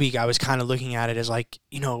 last week I was kind of looking at it as like,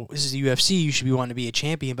 this is the UFC. You should be wanting to be a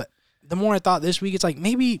champion. But the more I thought this week, it's like,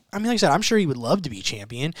 maybe, I mean, like I said, I'm sure he would love to be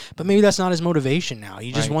champion, but maybe that's not his motivation now.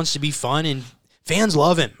 He just wants to be fun, and fans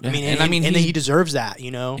love him. Yeah. I mean, and he deserves that,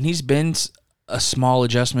 And he's been a small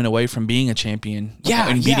adjustment away from being a champion,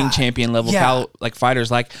 and beating champion level like fighters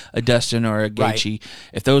like a Dustin or a Gaethje.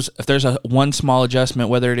 If there's a one small adjustment,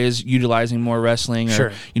 whether it is utilizing more wrestling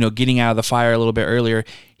or getting out of the fire a little bit earlier,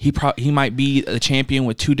 he might be a champion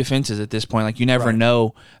with 2 defenses at this point. Like, you never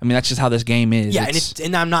know. I mean, that's just how this game is. Yeah,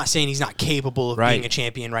 and I'm not saying he's not capable of being a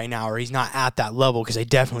champion right now, or he's not at that level, because I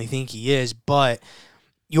definitely think he is, but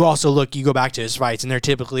you also you go back to his fights, and there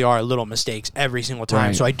typically are little mistakes every single time.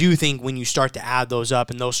 Right. So I do think when you start to add those up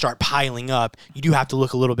and those start piling up, you do have to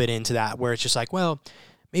look a little bit into that, where it's just like, well,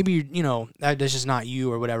 maybe, that's just not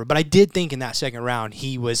you or whatever. But I did think in that second round,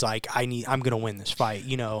 he was like, I'm going to win this fight,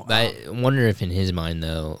 I wonder if in his mind,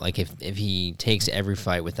 though, like if he takes every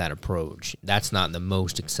fight with that approach, that's not the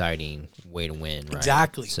most exciting way to win, right?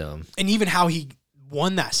 Exactly. So, and even how he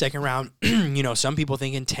won that second round. You know, some people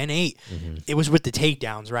thinking 10-8. It was with the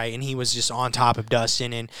takedowns, right? And he was just on top of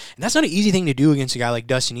Dustin. And that's not an easy thing to do against a guy like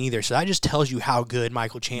Dustin either. So that just tells you how good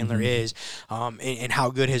Michael Chandler is, and how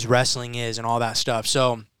good his wrestling is and all that stuff.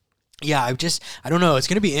 So, yeah, I don't know. It's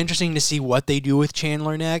going to be interesting to see what they do with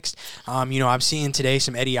Chandler next. You know, I'm seeing today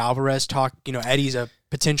some Eddie Alvarez talk. You know, Eddie's a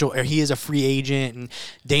potential, or he is a free agent, and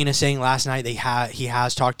Dana saying last night he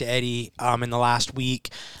has talked to Eddie in the last week.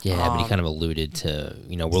 Yeah, but he kind of alluded to,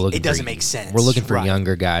 you know, we're looking. It doesn't make sense. We're looking for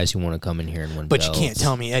younger guys who want to come in here and win. But belts. you can't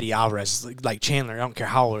tell me Eddie Alvarez is like Chandler. I don't care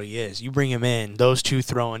how old he is. You bring him in, those two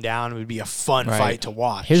throwing down, it would be a fun fight to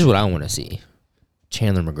watch. Here's what I want to see: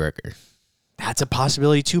 Chandler McGregor. That's a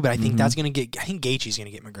possibility too, but I think that's going to get. I think Gaethje's going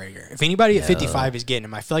to get McGregor. If anybody at 55 is getting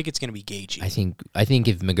him, I feel like it's going to be Gaethje. I think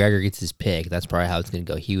if McGregor gets his pick, that's probably how it's going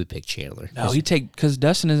to go. He would pick Chandler. No, because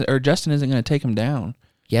Justin isn't going to take him down.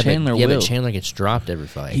 Yeah, Chandler but will. Chandler gets dropped every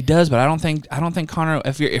fight. He does, but I don't think Conor.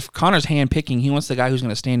 If Conor's hand picking, he wants the guy who's going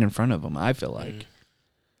to stand in front of him. I feel like.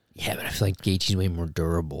 Yeah, but I feel like Gaethje's way more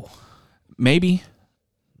durable. Maybe.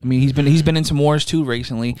 I mean, he's been in some wars too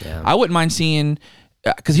recently. Yeah. I wouldn't mind seeing.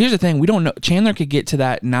 Because here's the thing, we don't know. Chandler could get to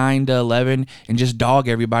that 9-11 and just dog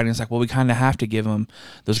everybody. And it's like, well, we kind of have to give him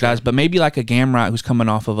those guys. But maybe like a Gamrot who's coming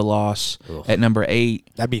off of a loss at number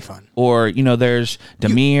 8. That'd be fun. Or, you know, there's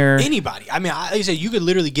Demir. Anybody. I mean, like I said, you could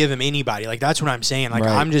literally give him anybody. Like, that's what I'm saying. Like,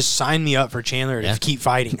 I'm just sign me up for Chandler to keep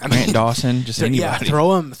fighting. I mean, Grant Dawson, just anybody.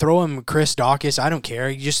 Yeah, throw him Chris Dawkins. I don't care.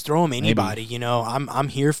 You just throw him anybody. Maybe. You know, I'm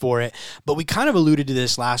here for it. But we kind of alluded to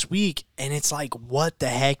this last week, and it's like, what the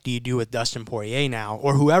heck do you do with Dustin Poirier now,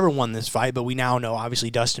 or whoever won this fight? But we now know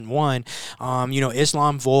obviously Dustin won. You know,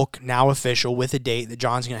 Islam Volk now official with a date that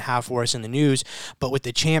John's going to have for us in the news. But with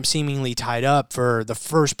the champ seemingly tied up for the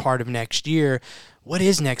first part of next year, what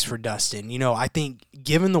is next for Dustin? You know, I think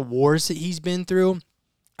given the wars that he's been through,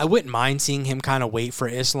 I wouldn't mind seeing him kind of wait for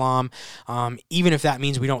Islam, even if that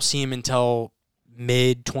means we don't see him until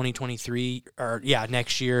mid 2023 or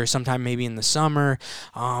next year, sometime maybe in the summer.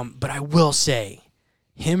 But I will say,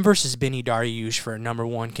 him versus Benny Dariush for a number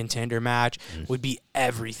 1 contender match would be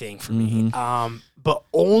everything for me. But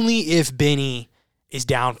only if Benny is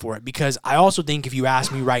down for it, because I also think if you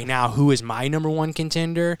ask me right now who is my number 1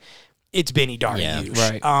 contender, it's Benny Dariush.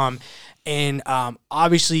 Yeah, right.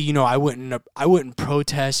 Obviously, you know, I wouldn't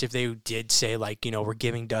protest if they did say, like, you know, we're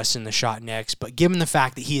giving Dustin the shot next. But given the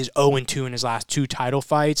fact that he is 0-2 in his last 2 title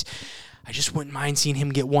fights, I just wouldn't mind seeing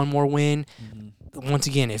him get one more win. Once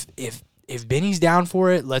again, if Benny's down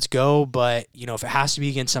for it, let's go. But, you know, if it has to be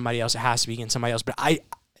against somebody else, it has to be against somebody else. But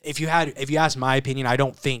if you ask my opinion, I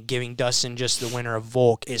don't think giving Dustin just the winner of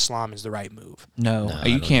Volk Islam is the right move. No,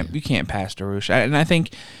 you can't pass Dariush. And I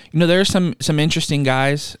think, you know, there are some interesting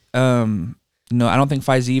guys. No, I don't think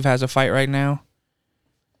Fiziev has a fight right now.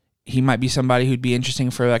 He might be somebody who'd be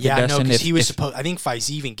interesting for like a Dustin. Because he was supposed. I think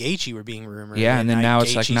Fiziev and Gaethje were being rumored. Yeah, and then now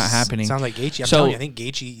it's like not happening. Sounds like Gaethje. I'm telling you, I think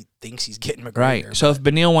Gaethje thinks he's getting McGregor. Right. So if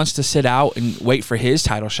Beneil wants to sit out and wait for his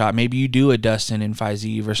title shot, maybe you do a Dustin and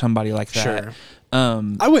Fiziev or somebody like that. Sure.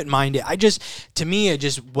 I wouldn't mind it. To me,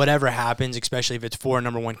 whatever happens, especially if it's for a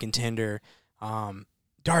number 1 contender,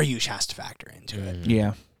 Dariush has to factor into it.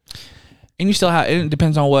 Yeah. And you still have, it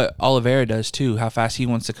depends on what Oliveira does too, how fast he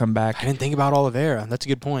wants to come back. I didn't think about Oliveira. That's a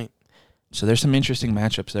good point. So there's some interesting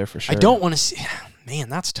matchups there for sure. I don't want to see, man,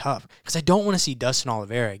 that's tough, because I don't want to see Dustin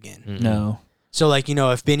Oliveira again. No. So, like, you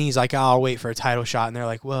know, if Benny's like, I'll wait for a title shot, and they're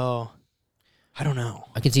like, well, I don't know.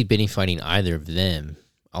 I can see Benny fighting either of them,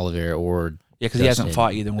 Oliveira or because he hasn't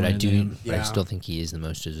fought either one of them. But I still think he is the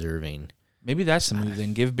most deserving. Maybe that's the move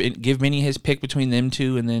then. Give Benny his pick between them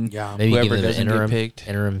two, and then maybe whoever give doesn't get picked.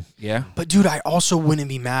 Interim. Yeah. But, dude, I also wouldn't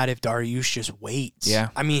be mad if Dariush just waits. Yeah.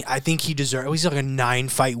 I mean, I think he deserves. He's like a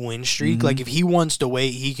 9-fight win streak. Like, if he wants to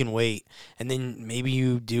wait, he can wait. And then maybe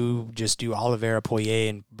you do Oliveira, Poirier,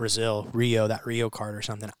 and that Rio card or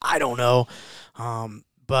something. I don't know.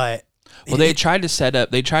 But... Well, they tried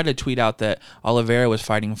to tweet out that Oliveira was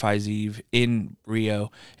fighting Fiziev in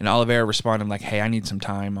Rio, and Oliveira responded like, hey, I need some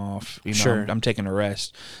time off. You know, sure. I'm taking a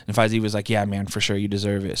rest. And Fiziev was like, yeah, man, for sure, you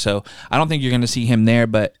deserve it. So I don't think you're going to see him there,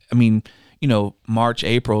 but, I mean, you know, March,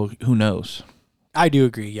 April, who knows? I do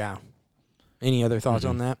agree, yeah. Any other thoughts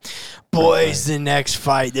on that? Boys, the next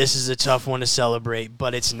fight, this is a tough one to celebrate,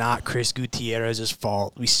 but it's not Chris Gutierrez's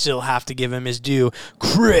fault. We still have to give him his due.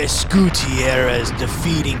 Chris Gutierrez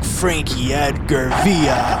defeating Frankie Edgar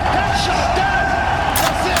via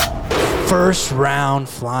first round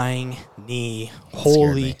flying knee.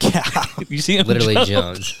 Holy cow. You see him literally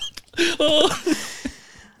jump?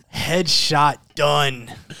 Headshot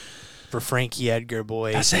done for Frankie Edgar,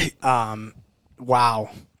 boys. That's it.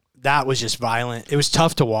 Wow. that was just violent. It was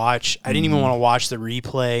tough to watch. I didn't even want to watch the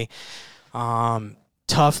replay.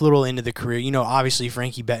 Tough little end of the career. You know, obviously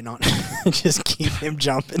Frankie betting on just keep him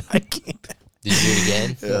jumping. I can't. Did you do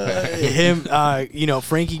it again? You know,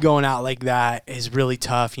 Frankie going out like that is really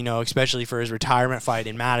tough, you know, especially for his retirement fight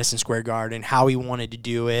in Madison Square Garden, how he wanted to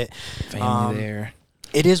do it. Family there.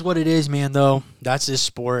 It is what it is, man, though. That's his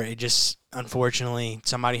sport. It just, unfortunately,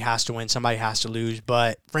 somebody has to win, somebody has to lose.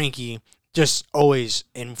 But Frankie, just always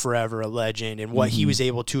and forever a legend. And what he was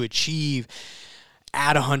able to achieve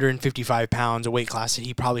at 155 pounds, a weight class that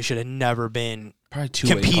he probably should have never been Probably 2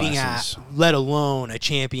 competing weight at, classes. let alone a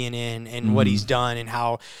champion in, and what he's done and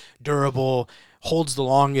how durable, holds the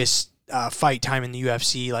longest fight time in the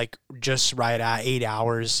UFC, like just right at 8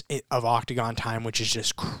 hours of octagon time, which is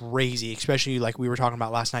just crazy, especially like we were talking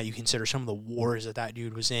about last night. You consider some of the wars that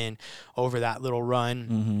dude was in over that little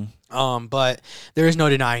run. But there is no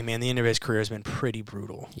denying, man, the end of his career has been pretty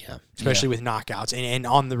brutal. Yeah. Especially with knockouts and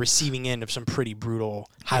on the receiving end of some pretty brutal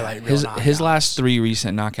highlight reel knockouts. His last 3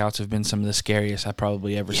 recent knockouts have been some of the scariest I've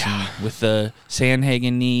probably ever seen. With the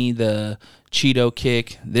Sandhagen knee, the Cheeto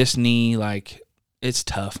kick, this knee, like, it's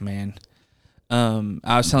tough, man.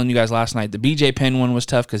 I was telling you guys last night, the BJ Penn one was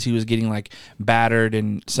tough because he was getting like battered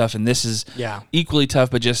and stuff, and this is equally tough,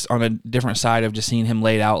 but just on a different side of just seeing him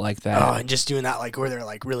laid out like that. Oh, and just doing that like where they're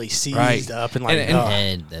like really seized up and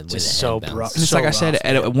like Just so rough. rough. And it's like I said,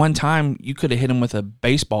 at one time you could have hit him with a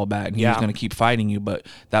baseball bat and he was going to keep fighting you, but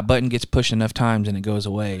that button gets pushed enough times and it goes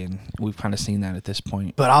away, and we've kind of seen that at this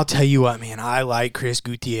point. But I'll tell you what, man, I like Chris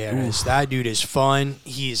Gutierrez. Oof. That dude is fun.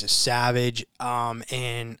 He is a savage,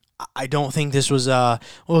 and I don't think this was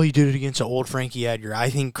he did it against an old Frankie Edgar.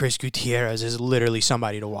 I think Chris Gutierrez is literally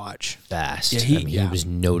somebody to watch. Fast. He was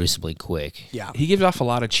noticeably quick. Yeah. He gives off a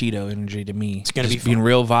lot of Cheeto energy to me. It's going to be being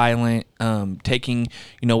real violent, taking,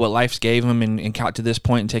 what life's gave him and got to this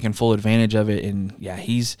point and taking full advantage of it. And yeah,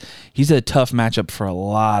 he's a tough matchup for a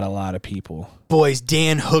lot of people. Boys,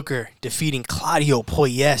 Dan Hooker defeating Claudio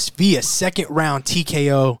Puelles via second round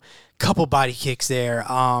TKO. Couple body kicks there.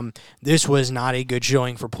 This was not a good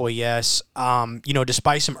showing for Puelles.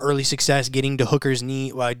 Despite some early success getting to Hooker's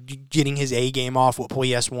knee, getting his A game off, what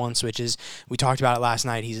Puelles wants, which is, we talked about it last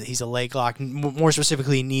night, he's a leg lock, more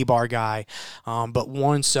specifically a knee bar guy. But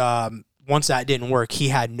once that didn't work, he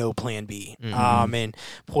had no plan B. And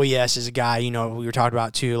Puelles is a guy, we were talking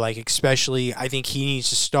about too, like, especially, I think he needs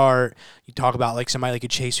to start, you talk about like somebody like a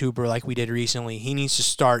Chase Hooper like we did recently, he needs to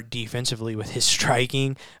start defensively with his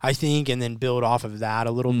striking, I think, and then build off of that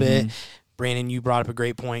a little bit. Brandon, you brought up a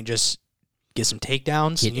great point, just get some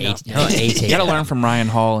takedowns. You got to learn from Ryan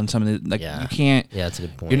Hall and some of the, you can't. Yeah, that's a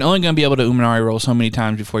good point. You're only going to be able to Umanari roll so many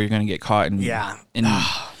times before you're going to get caught. And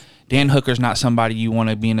Dan Hooker's not somebody you want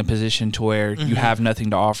to be in a position to where you have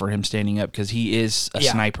nothing to offer him standing up, because he is a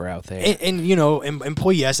sniper out there. And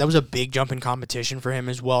Puelles, that was a big jump in competition for him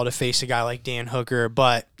as well to face a guy like Dan Hooker.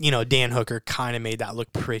 But, Dan Hooker kind of made that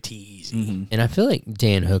look pretty easy. And I feel like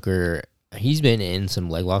Dan Hooker, he's been in some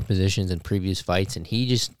leg lock positions in previous fights, and he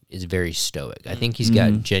just is very stoic. I think he's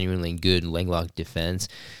got genuinely good leg lock defense.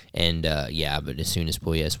 And, but as soon as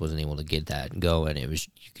Puelles wasn't able to get that going, you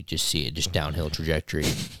could just see it, just downhill trajectory.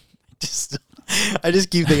 I just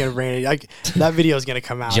keep thinking of Brandon. That video is going to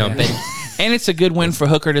come out. Jumping. And it's a good win for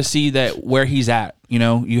Hooker to see that where he's at.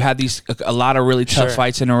 You had a lot of really tough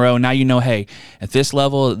fights in a row. Now hey, at this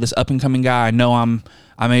level, this up and coming guy, I know I'm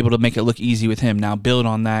able to make it look easy with him. Now build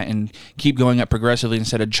on that and keep going up progressively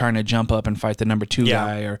instead of trying to jump up and fight the number 2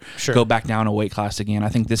 guy or go back down a weight class again. I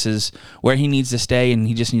think this is where he needs to stay, and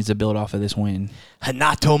he just needs to build off of this win.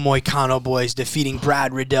 Renato Moicano, boys, defeating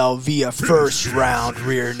Brad Riddell via first round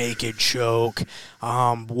rear naked choke.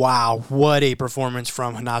 Wow, what a performance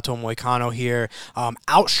from Renato Moicano here.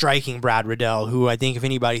 Outstriking Brad Riddell, who I think if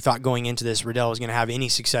anybody thought going into this Riddell was going to have any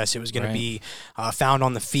success, it was going to be found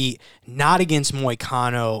on the feet, not against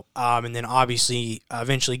Moicano, and then obviously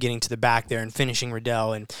eventually getting to the back there and finishing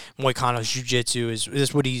Riddell. And Moicano's jiu-jitsu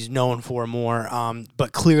is what he's known for more,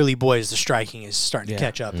 but clearly, boys, the striking is starting to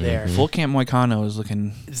catch up there. Full camp Moicano is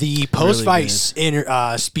looking the post-fight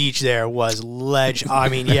really speech there was little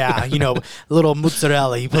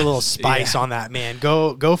mozzarella. He put a little spice on that, man.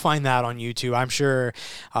 Go find that on YouTube. I'm sure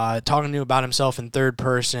talking to him about himself in third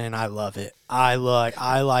person, I love it. I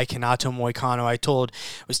like Renato Moicano. I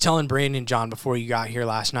was telling Brandon John before you got here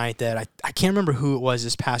last night that I can't remember who it was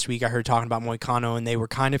this past week I heard talking about Moicano, and they were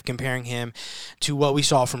kind of comparing him to what we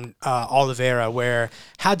saw from Oliveira, where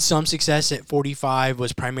had some success at 45,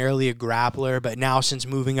 was primarily a grappler, but now since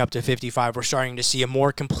moving up to 55, we're starting to see a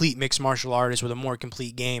more complete mixed martial artist with a more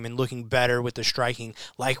complete game and looking better with the striking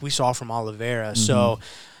like we saw from Oliveira. So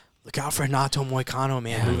look out for Nato Moicano,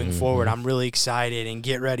 man, moving forward. I'm really excited. And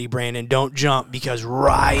get ready, Brandon. Don't jump, because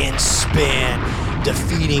Ryan Spann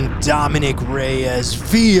defeating Dominic Reyes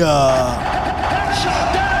via...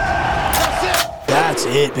 That's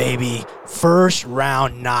it, baby. First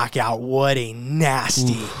round knockout. What a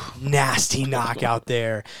nasty knockout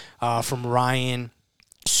there from Ryan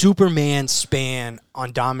Superman Spann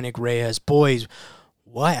on Dominic Reyes. Boys,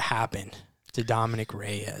 what happened to Dominic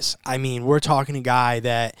Reyes? I mean, we're talking a guy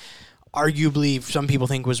that arguably some people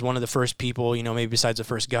think was one of the first people, maybe besides the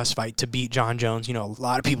first Gus fight, to beat John Jones. A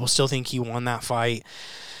lot of people still think he won that fight,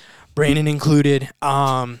 Brandon included,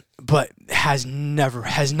 but has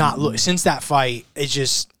not looked since that fight. It's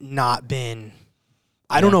just not been.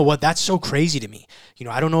 I don't know what. That's so crazy to me.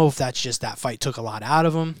 I don't know if that's just that fight took a lot out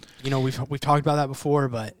of him. We've talked about that before,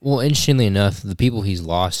 but interestingly enough, the people he's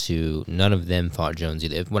lost to, none of them fought Jones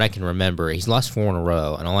either. What I can remember, he's lost 4 in a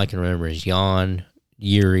row, and all I can remember is Jan,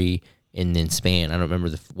 Yuri, and then Spann. I don't remember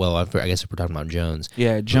I guess if we're talking about Jones.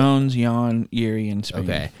 Yeah, Jones, Jan, Yuri, and Spann.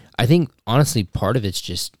 Okay, I think honestly part of it's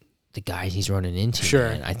just the guys he's running into. Sure,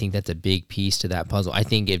 man. I think that's a big piece to that puzzle. I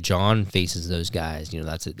think if John faces those guys,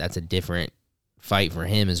 that's a different fight for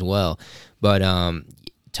him as well. But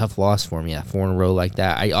tough loss for him. Yeah, 4 in a row like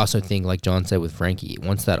that. I also think, like John said with Frankie,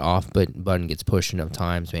 once that off button gets pushed enough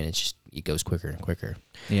times, man, it goes quicker and quicker.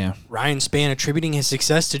 Yeah. Ryan Spann attributing his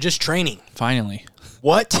success to just training. Finally.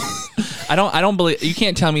 What? I don't believe, you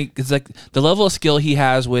can't tell me, because like the level of skill he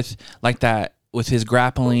has with like that, with his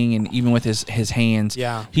grappling and even with his hands.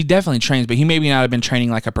 Yeah. He definitely trains, but he maybe not have been training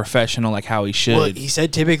like a professional, like how he should. Well, he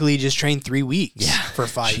said typically just train 3 weeks for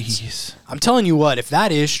fights. Jeez. I'm telling you what, if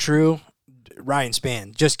that is true, Ryan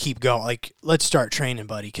Spann, just keep going. Like, let's start training,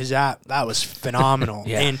 buddy, because that was phenomenal.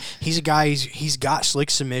 Yeah. And he's a guy, he's got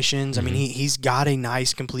slick submissions. I mean, he's got a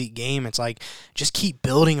nice, complete game. It's like, just keep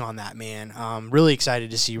building on that, man. Really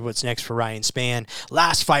excited to see what's next for Ryan Spann.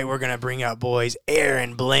 Last fight we're going to bring up, boys,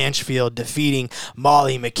 Erin Blanchfield defeating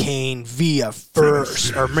Molly McCann via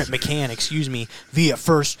via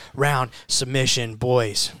first round submission.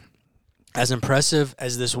 Boys, as impressive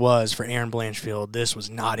as this was for Erin Blanchfield, this was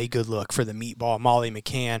not a good look for the meatball Molly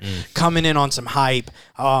McCann, coming in on some hype.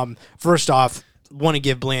 First off, want to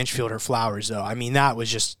give Blanchfield her flowers, though. I mean, that was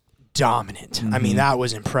just dominant. I mean, that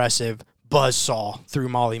was impressive. Buzzsaw through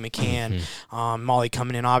Molly McCann. Molly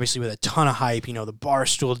coming in, obviously, with a ton of hype, the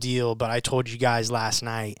Barstool deal. But I told you guys last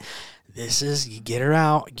night, you get her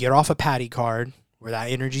out, get her off a patty card where that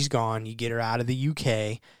energy's gone. You get her out of the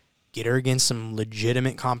UK. Get her against some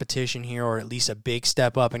legitimate competition here, or at least a big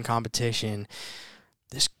step up in competition.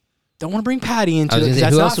 Don't want to bring Patty into it because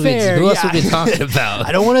that's not fair. Who else are we talking about?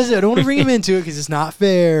 I don't want to bring him into it because it's not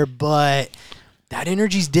fair. But that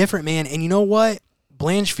energy's different, man. And you know what?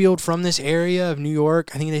 Blanchfield from this area of New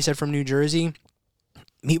York, I think they said from New Jersey.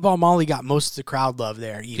 Meatball Molly got most of the crowd love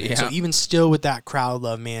there. So even still with that crowd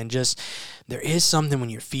love, man, there is something when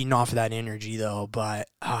you're feeding off of that energy, though. But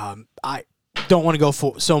I don't want to go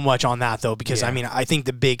so much on that, though, because, I mean, I think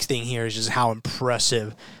the big thing here is just how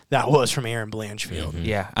impressive that was from Erin Blanchfield.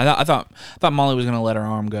 Yeah, I thought Molly was going to let her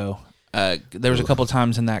arm go. There was a couple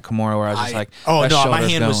times in that Kimura where I was just like, oh no,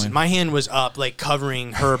 my hand was up, like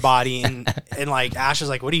covering her body, and like Ash was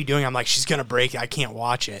like, what are you doing? I'm like, she's gonna break it. I can't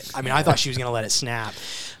watch it. I mean, I thought she was gonna let it snap.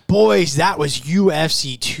 Boys, that was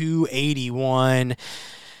UFC 281.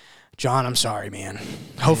 John, I'm sorry, man.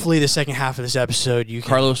 Hopefully the second half of this episode you can...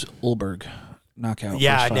 Carlos Ulberg knockout.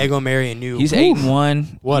 Yeah, Nego Marion knew. He's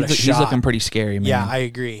 8-1. What a shot. He's looking pretty scary, man. Yeah, I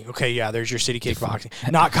agree. Okay, yeah, there's your city kickboxing.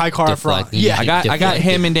 Not Kai Kara Front. Yeah, I got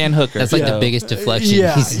him and Dan Hooker. That's like the biggest deflection.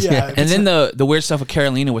 Yeah. And then the weird stuff with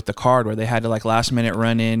Carolina with the card where they had to like last minute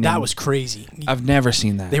run in. That was crazy. I've never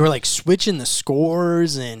seen that. They were like switching the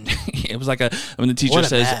scores, and it was like when the teacher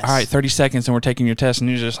says, mess. All right, 30 seconds and we're taking your test, and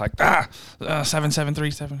you're just like 7, 7,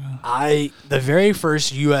 3, 7. The very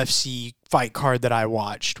first UFC fight card that I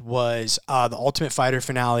watched was the Ultimate Fighter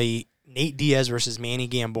finale, Nate Diaz versus Manny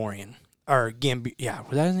Gambarian. Was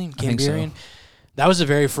that his name? Gambarian? I think so. That was the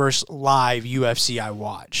very first live UFC I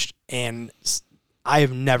watched, and I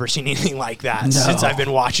have never seen anything like that since I've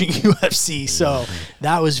been watching UFC. So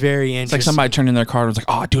that was very interesting. It's like somebody turned in their card and was like,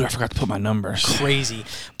 oh, dude, I forgot to put my numbers. Crazy.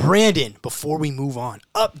 Brandon, before we move on,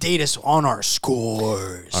 update us on our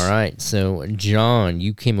scores. All right. So, John,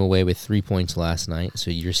 you came away with 3 points last night,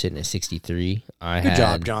 so you're sitting at 63. Good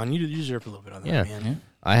job, John. You deserve a little bit on that, man. Yeah.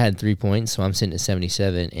 I had 3 points, so I'm sitting at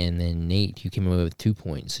 77. And then, Nate, you came away with 2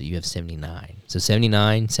 points, so you have 79. So,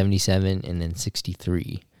 79, 77, and then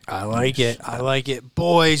 63. I like it.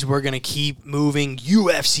 Boys, we're going to keep moving.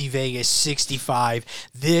 UFC Vegas 65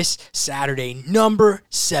 this Saturday. Number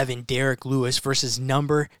 7, Derek Lewis versus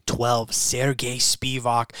number 12, Sergey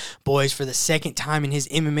Spivak. Boys, for the second time in his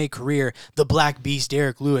MMA career, the Black Beast,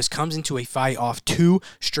 Derek Lewis, comes into a fight off 2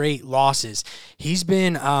 straight losses. He's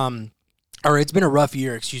been... it's been a rough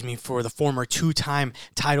year, for the former 2-time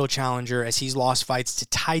title challenger as he's lost fights to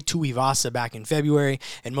Tai Tuivasa back in February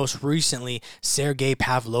and most recently Sergey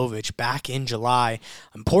Pavlovich back in July.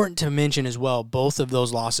 Important to mention as well, both of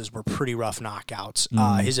those losses were pretty rough knockouts.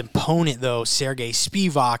 His opponent, though, Sergey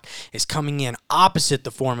Spivak, is coming in opposite the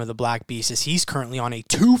form of the Black Beast as he's currently on a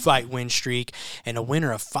 2-fight win streak and a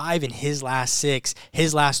winner of 5 in his last 6.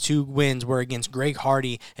 His last 2 wins were against Greg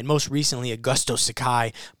Hardy and most recently Augusto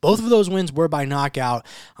Sakai. Both of those wins were by knockout.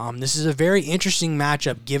 This is a very interesting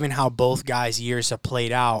matchup given how both guys' years have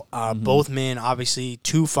played out. Both men, obviously,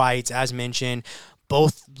 2 fights, as mentioned,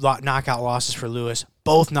 both knockout losses for Lewis,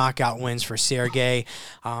 both knockout wins for Sergey.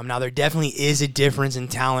 Now, there definitely is a difference in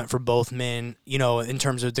talent for both men, in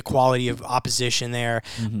terms of the quality of opposition there.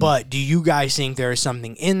 But do you guys think there is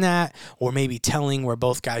something in that, or maybe telling where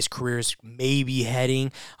both guys' careers may be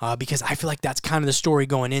heading? Because I feel like that's kind of the story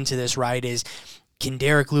going into this, right, is can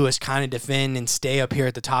Derek Lewis kind of defend and stay up here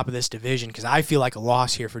at the top of this division? Because I feel like a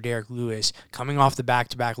loss here for Derek Lewis, coming off the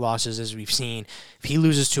back-to-back losses as we've seen. If he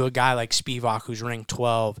loses to a guy like Spivak, who's ranked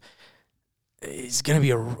 12, it's going to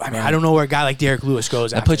be I don't know where a guy like Derek Lewis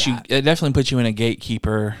goes after that. It definitely puts you in a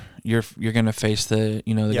gatekeeper. You're going to face the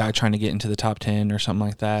guy trying to get into the top 10 or something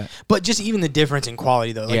like that. But just even the difference in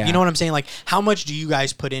quality, though. You know what I'm saying? Like, how much do you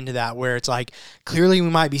guys put into that where it's like, clearly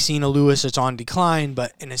we might be seeing a Lewis that's on decline,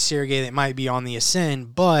 but in a Sergey that might be on the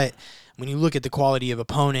ascend, but when you look at the quality of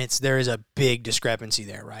opponents, there is a big discrepancy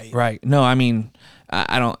there, right? Right. No, I mean,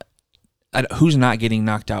 I don't who's not getting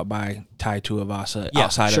knocked out by Tai Tuivasa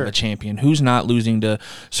outside of a champion? Who's not losing to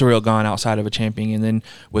Cyril Gane outside of a champion? And then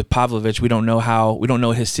with Pavlovich, we don't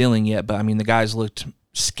know his ceiling yet, but I mean, the guys looked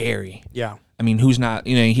scary. Yeah. I mean, who's not,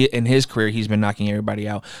 in his career, he's been knocking everybody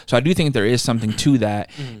out. So I do think there is something to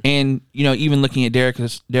that. And, even looking at Derek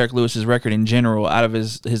Lewis's record in general, out of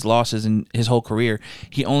his losses in his whole career,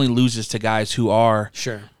 he only loses to guys who are,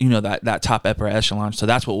 that top upper echelon. So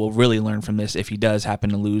that's what we'll really learn from this if he does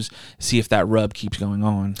happen to lose, see if that rub keeps going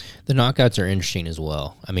on. The knockouts are interesting as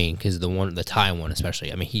well. I mean, because the Thai one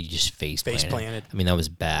especially, I mean, he just face planted. I mean, that was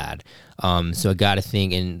bad. So I got to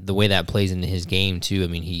think, and the way that plays into his game too, I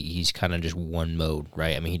mean, he's kind of just one mode,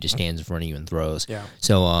 right? I mean, he just stands in front of you and throws. Yeah.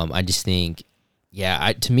 So I just think,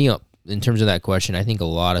 to me, in terms of that question, I think a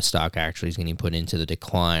lot of stock actually is getting put into the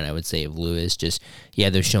decline, I would say, of Lewis. Just,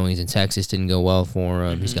 those showings in Texas didn't go well for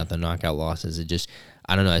him. He's got the knockout losses. It just,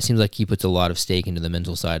 I don't know. It seems like he puts a lot of stake into the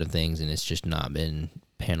mental side of things, and it's just not been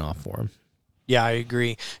pan off for him. Yeah, I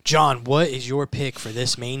agree. John, what is your pick for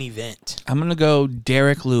this main event? I'm going to go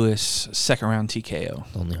Derek Lewis, second round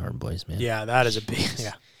TKO. Lonely Heart Boys, man. Yeah, that is a big,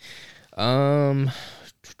 yeah.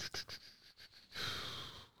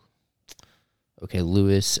 Okay,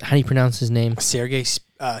 Lewis. How do you pronounce his name? Sergey Spivak.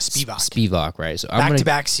 Spivak, right? So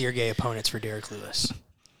back-to-back Sergey opponents for Derek Lewis.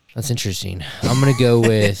 That's interesting. I'm gonna go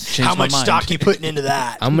with how much stock you putting into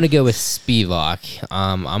that? I'm gonna go with Spivak.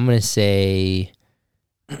 I'm gonna say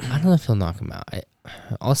I don't know if he'll knock him out.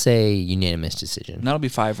 I'll say unanimous decision. That'll be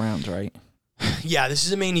 5 rounds, right? Yeah, this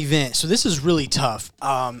is a main event, so this is really tough.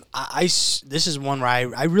 This is one where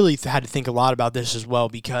I really had to think a lot about this as well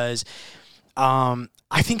because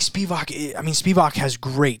I think Spivak has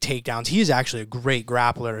great takedowns. He is actually a great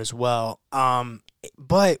grappler as well.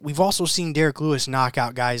 But we've also seen Derek Lewis knock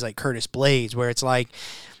out guys like Curtis Blades, where it's like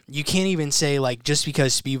you can't even say like just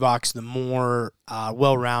because Spivak's the more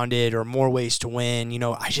well-rounded or more ways to win.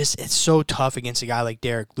 It's so tough against a guy like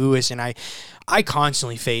Derek Lewis, and I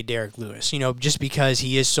constantly fade Derek Lewis. Just because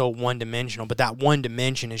he is so one-dimensional, but that one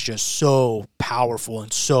dimension is just so powerful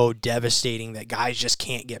and so devastating that guys just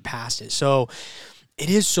can't get past it. So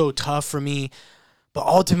it is so tough for me. But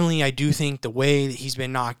ultimately, I do think the way that he's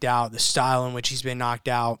been knocked out, the style in which he's been knocked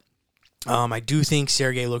out, I do think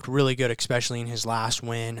Sergey looked really good, especially in his last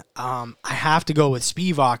win. I have to go with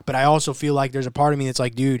Spivak, but I also feel like there's a part of me that's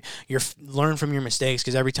like, dude, learn from your mistakes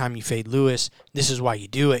because every time you fade Lewis, this is why you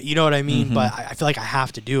do it. You know what I mean? But I feel like I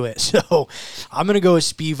have to do it. So I'm going to go with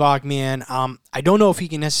Spivak, man. I don't know if he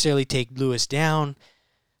can necessarily take Lewis down.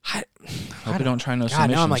 Hope you don't try no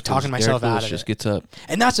submissions. Now I'm like talking myself out of it. Just gets up.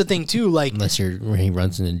 And that's the thing too, like unless he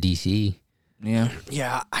runs into DC. Yeah,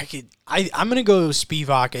 I'm gonna go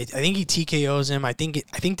Spivak. I think he TKOs him. I think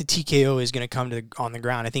the TKO is gonna come on the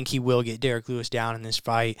ground. I think he will get Derek Lewis down in this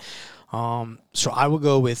fight. So I will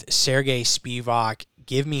go with Sergey Spivak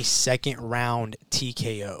Give me second round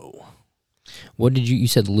TKO. What did you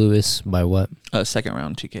said Lewis by what? Second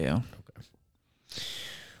round TKO.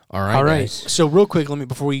 All right. All right. Guys. So real quick,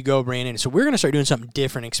 before you go, Brandon. So we're gonna start doing something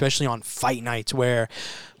different, especially on fight nights, where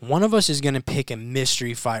one of us is gonna pick a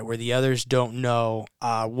mystery fight where the others don't know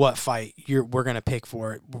what fight we're gonna pick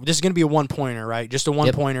for it. This is gonna be a 1-pointer, right? Just a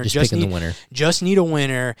 1-pointer. Just picking the winner. Just need a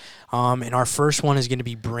winner. And our first one is gonna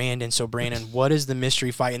be Brandon. So Brandon, what is the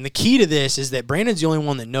mystery fight? And the key to this is that Brandon's the only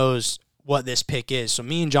one that knows what this pick is. So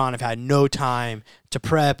me and John have had no time to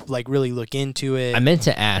prep, really look into it. I meant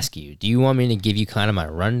to ask you, do you want me to give you kind of my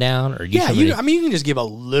rundown? Or you you can just give a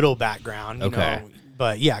little background, you know.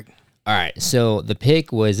 But yeah. All right, so the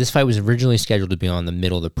pick was, this fight was originally scheduled to be on the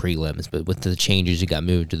middle of the prelims, but with the changes, it got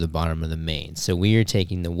moved to the bottom of the main. So we are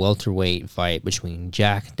taking the welterweight fight between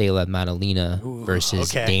Jack Della Maddalena versus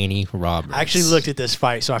Danny Roberts. I actually looked at this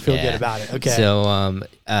fight, so I feel good about it. Okay. So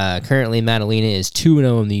currently, Maddalena is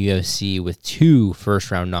 2-0 in the UFC with 2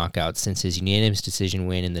 first-round knockouts since his unanimous decision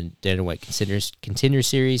win in the Dead White Contender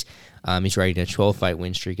Series. He's riding a 12-fight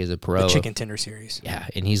win streak as a pro. The Chicken Tender Series. Yeah,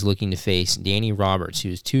 and he's looking to face Danny Roberts,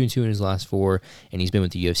 who's 2-2 in his last 4, and he's been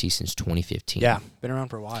with the UFC since 2015. Yeah, been around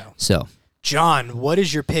for a while. So, John, what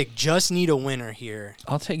is your pick? Just need a winner here.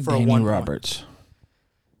 I'll take Danny Roberts.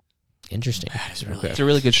 Interesting. That is really It's a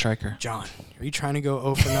really good striker. John, are you trying to go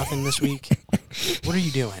 0 for nothing this week? What are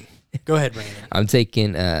you doing? Go ahead, Brandon. I'm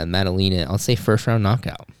taking Maddalena. I'll say first-round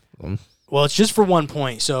knockout. Well, it's just for 1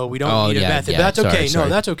 point, so we don't need a method. But that's okay. Sorry. No,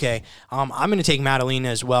 that's okay. I'm going to take Maddalena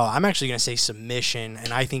as well. I'm actually going to say submission,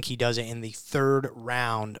 and I think he does it in the 3rd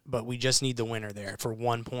round, but we just need the winner there for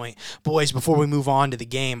 1 point. Boys, before we move on to the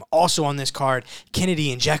game, also on this card,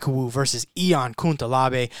 Kennedy Nzechukwu versus Ion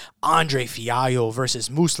Cutelaba, Andre Fiallo versus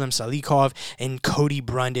Muslim Salikov, and Cody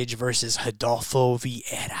Brundage versus Rodolfo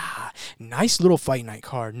Vieira. Nice little fight night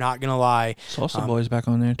card, not going to lie. Salsa Boy's back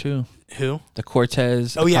on there, too. Who? The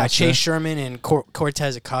Cortez. Oh, yeah, Chase Sherman and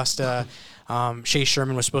Cortez Acosta. Chase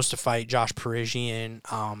Sherman was supposed to fight Josh Parisian.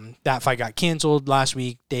 That fight got canceled last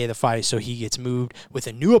week, day of the fight, so he gets moved with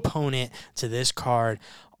a new opponent to this card.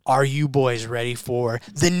 Are you boys ready for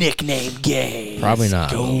the nickname game? Probably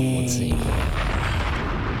not. Let's see.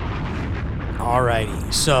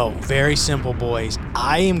 Alrighty, so very simple, boys.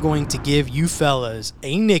 I am going to give you fellas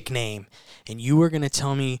a nickname, and you are going to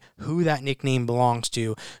tell me who that nickname belongs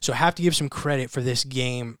to. So I have to give some credit for this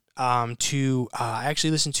game I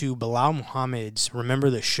actually listened to Bilal Muhammad's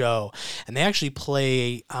Remember the Show, and they actually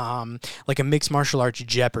play like a mixed martial arts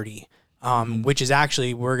Jeopardy. Which is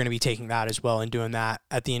actually, we're going to be taking that as well and doing that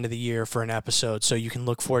at the end of the year for an episode, so you can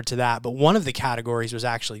look forward to that. But one of the categories was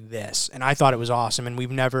actually this, and I thought it was awesome, and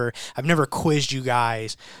I've never quizzed you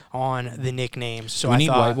guys on the nicknames. So Do we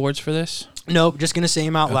need whiteboards for this? Nope, just going to say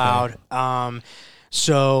them out loud.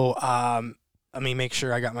 Let me make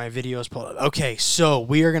sure I got my videos pulled up. Okay, so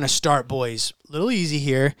we are going to start, boys. A little easy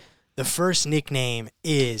here. The first nickname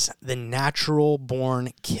is the Natural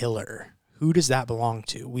Born Killer. Who does that belong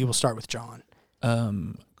to? We will start with John.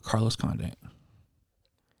 Carlos Condit.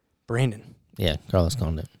 Brandon. Yeah, Carlos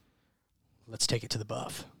Condit. Let's take it to the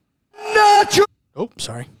buff. The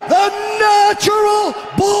Sorry. natural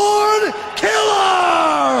born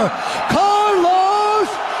killer, Carlos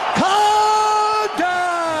Condit.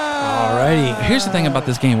 Alrighty. Here's the thing about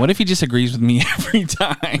this game. What if he disagrees with me every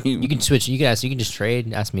time? You can switch. You can just trade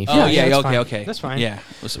and ask me. Oh, yeah, that's fine. okay. That's fine. Yeah,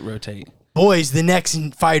 let's rotate. Boys, the next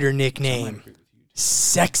fighter nickname,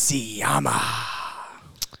 Sexy Yama.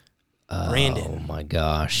 Brandon. Oh my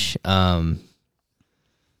gosh. I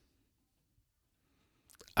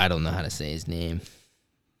don't know how to say his name.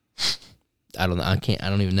 I don't know. I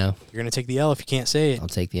don't even know. You're going to take the L if you can't say it. I'll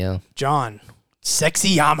take the L. John. Sexy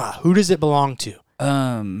Yama. Who does it belong to?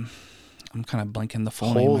 I'm kind of blanking the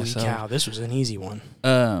full name Holy myself. cow, this was an easy one.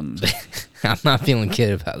 I'm not feeling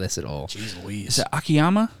good about this at all. Jeez Louise. Is it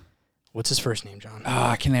Akiyama? What's his first name, John? Oh,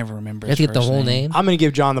 I can never remember. You have to get the whole name? I'm going to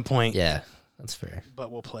give John the point. Yeah, that's fair.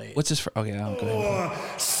 But we'll play it. What's his first? Okay, I'll go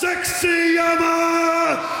ahead. Sexy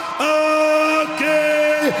Yama,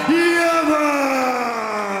 Akiyama.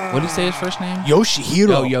 What did you say his first name?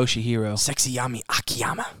 Yoshihiro. Oh, Yoshihiro. Sexy Yami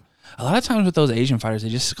Akiyama. A lot of times with those Asian fighters, they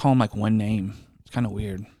just call him like one name. It's kind of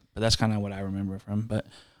weird, but that's kind of what I remember from. But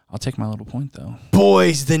I'll take my little point though.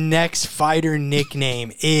 Boys, the next fighter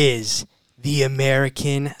nickname is the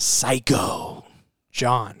American Psycho.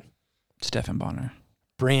 John. Stephan Bonner.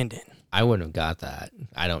 Brandon. I wouldn't have got that.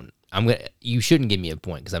 You shouldn't give me a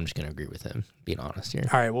point because I'm just gonna agree with him. Being honest here.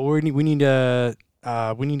 All right. Well, we need to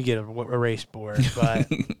get a race board,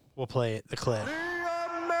 but we'll play it. The clip.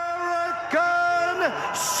 American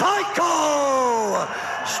Psycho,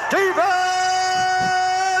 Stephan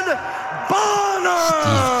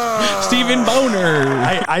Bonner! Stephen Boner.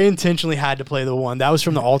 I intentionally had to play the one. That was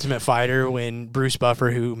from The Ultimate Fighter when Bruce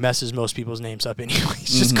Buffer, who messes most people's names up anyways,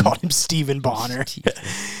 just called him Stephen Bonner.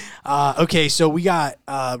 Okay, so we got,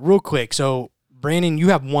 real quick, so Brandon, you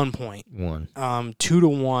have 1 point. 1.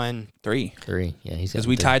 2-1. 3. 3. Yeah, he's Because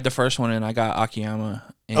we tied the first one and I got Akiyama.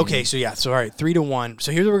 And Okay, so yeah, so all right, 3-1.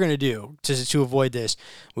 So here's what we're gonna do to avoid this.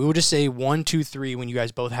 We will just say 1, 2, 3 when you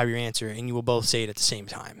guys both have your answer, and you will both say it at the same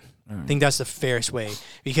time. I think that's the fairest way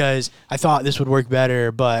because I thought this would work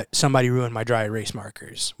better, but somebody ruined my dry erase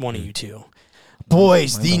markers. One of you two.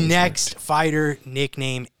 Boys, the next fighter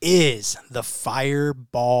nickname is the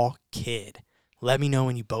Fireball Kid. Let me know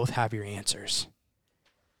when you both have your answers.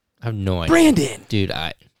 I have no idea. Brandon. Dude,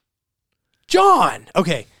 John.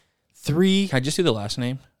 Okay. 3. Can I just see the last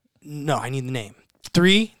name? No, I need the name.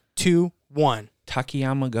 3, 2, 1.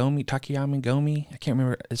 Takayama Gomi. I can't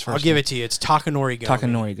remember his first I'll give it to you. It's Takanori Gomi.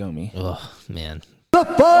 Takanori Gomi. Oh, man. The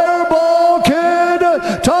Fireball Kid,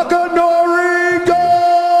 Takanori Gomi.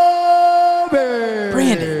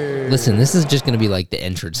 Brandon. Listen, this is just going to be like the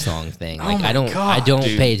entrance song thing. Like my I don't God, dude.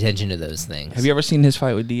 pay attention to those things. Have you ever seen his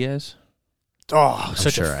fight with Diaz? Oh,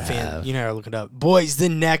 such sure a I fan. have. You know, look it up. Boys, the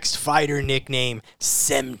next fighter nickname,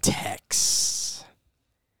 Semtex.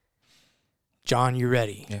 John, you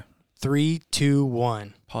ready? Yeah. 3, 2,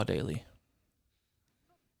 1. Paul Daly.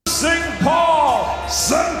 St. Paul,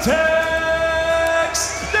 Semtex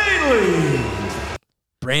Daily.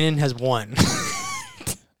 Brandon has 1.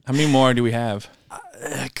 How many more do we have?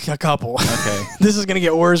 A couple. Okay. This is going to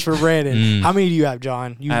get worse for Brandon. How many do you have,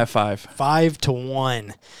 John? You I have 5.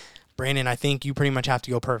 5-1. Brandon, I think you pretty much have to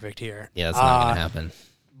go perfect here. Yeah, that's not going to happen.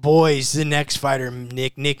 Boys, the next fighter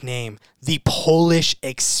nickname, the Polish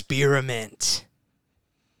Experiment.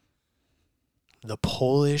 The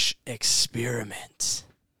Polish Experiment.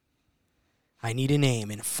 I need a name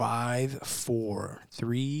in 5, 4,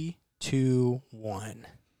 3, 2, 1.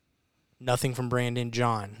 Nothing from Brandon.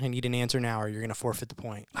 John, I need an answer now or you're going to forfeit the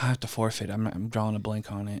point. I have to forfeit. I'm drawing a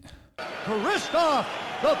blank on it. Krzysztof,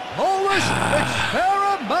 the Polish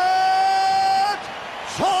Experiment,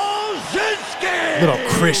 Solzinski. Little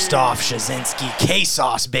Krzysztof Shazinski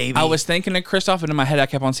K-Sauce, baby. I was thinking of Christoph, and in my head I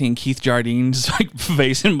kept on seeing Keith Jardine's like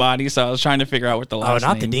face and body, so I was trying to figure out what the last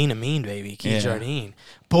not the name. Dean of Mean, baby. Keith Yeah. Jardine.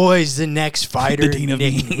 Boys, the next fighter. The Dean of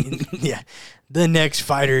Mean. Yeah. The next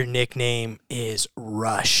fighter nickname is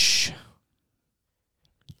Rush.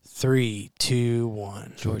 3, 2,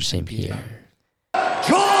 1. George St. Pierre.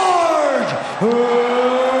 George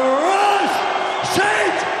Rush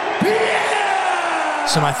St. Pierre.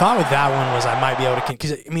 So my thought with that one was I might be able to,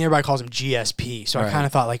 because I mean everybody calls him GSP, so I Right. kind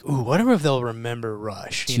of thought like, ooh, whatever if they'll remember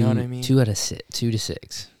Rush. You know what I mean? 2 out of 6. 2 to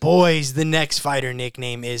 6. Boys, the next fighter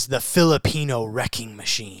nickname is the Filipino Wrecking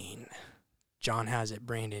Machine. John has it.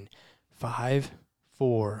 Brandon. 5,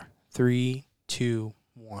 4, 3, 2,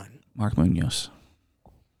 1. Mark Munoz.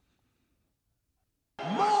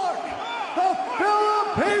 Mark, the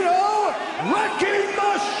Filipino Wrecking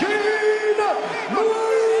Machine. Munoz.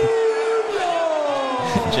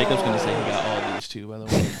 Jacob's gonna say he got all these too, by the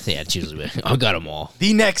way. Yeah, it's usually I got them all.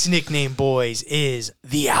 The next nickname, boys, is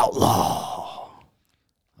the Outlaw.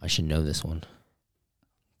 I should know this one.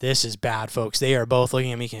 This is bad, folks. They are both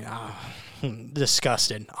looking at me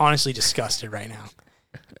disgusted. Honestly disgusted right now.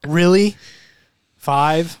 Really?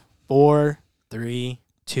 5, 4, 3,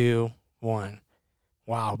 2, 1.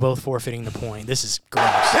 Wow, both forfeiting the point. This is gross.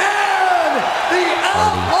 And the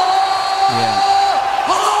Outlaw Yeah.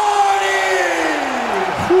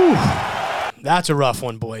 Hardy. That's a rough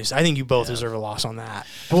one, boys. I think you both deserve a loss on that.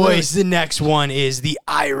 Boys, the next one is the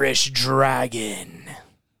Irish Dragon.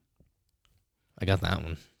 I got that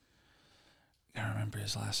one. I don't remember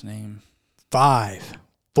his last name. 5,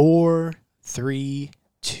 4, 3,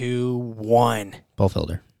 2, 1. Paul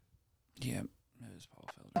Felder. Yeah. It was Paul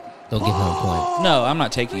Felder. Don't give him a point. No, I'm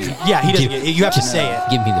not taking it. Yeah, he doesn't get it. You have to say it.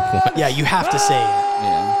 Give me the point. Yeah, you have to say it.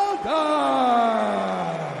 Yeah.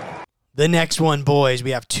 The next one, boys,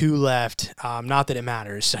 we have 2 left. Not that it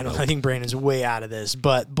matters. I think Brandon's way out of this.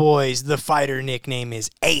 But, boys, the fighter nickname is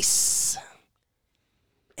Ace.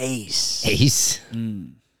 Ace. Ace.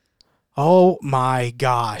 Oh, my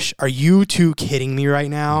gosh. Are you two kidding me right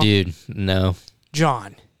now? Dude, no.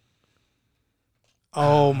 John.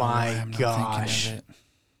 Oh, my I'm not gosh. thinking of it.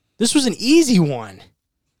 This was an easy one. I mean,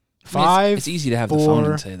 5, it's easy to have the phone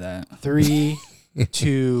 4, and say that. 3,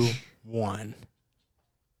 2, 1.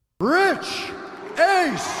 Rich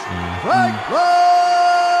Ace Franklin.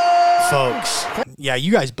 Folks, yeah,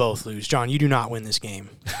 you guys both lose. John, you do not win this game.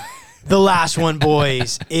 The last one,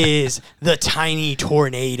 boys, is the Tiny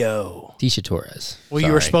Tornado. Tisha Torres. Well,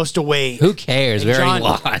 you were supposed to wait. Who cares? We already John-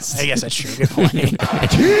 lost. I guess that's true. Good point.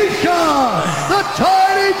 Tisha, the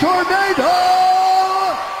Tiny Tornado.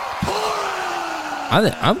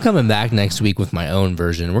 I'm coming back next week with my own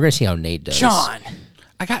version. We're gonna see how Nate does. John,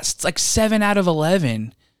 I got like 7 out of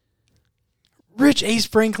 11. Rich Ace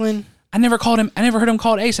Franklin. I never heard him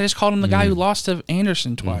called Ace. I just called him the guy who lost to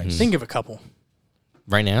Anderson twice. Think of a couple.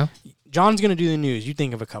 Right now, John's going to do the news. You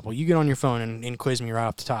think of a couple. You get on your phone and quiz me right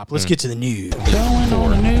off the top. Let's get to the news. Going on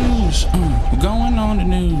the news. Going on the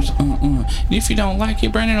news. And if you don't like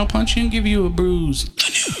it, Brandon will punch you and give you a bruise.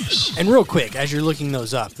 The news. And real quick, as you're looking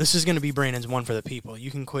those up, this is going to be Brandon's one for the people.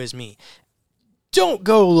 You can quiz me. Don't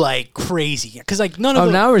go like crazy, because like none of oh,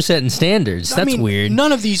 the, now we're setting standards. I That's mean, weird.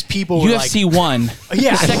 None of these people were UFC like, won.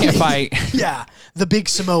 Yeah. The second fight. yeah, the big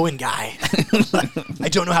Samoan guy. I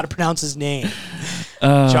don't know how to pronounce his name.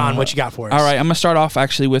 John, what you got for us? All right, I'm going to start off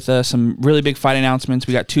actually with some really big fight announcements.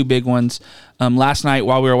 We got 2 big ones. Last night,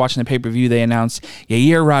 while we were watching the pay-per-view, they announced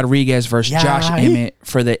Yair Rodriguez versus Josh Emmett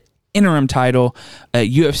for the interim title at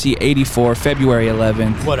UFC 84, February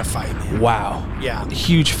 11th. What a fight, man. Wow. Yeah.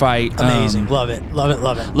 Huge fight. Amazing. Love it. Love it.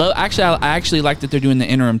 Love it. Actually, I actually like that they're doing the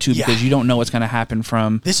interim, too, Yeah. because you don't know what's going to happen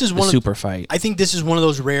from This is the one of- super fight. I think this is one of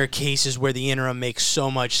those rare cases where the interim makes so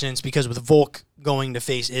much sense, because with Volk going to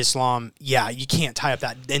face Islam, yeah, you can't tie up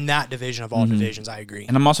that in that division of all divisions. I agree.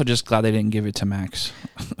 And I'm also just glad they didn't give it to Max.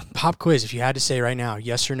 Pop quiz, if you had to say right now,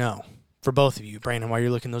 yes or no, for both of you, Brandon, while you're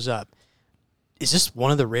looking those up, is this one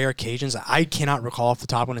of the rare occasions, I cannot recall off the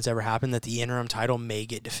top when it's ever happened, that the interim title may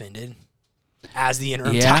get defended as the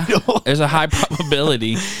interim title? There's a high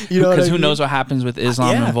probability. You know what Because I who mean? knows what happens with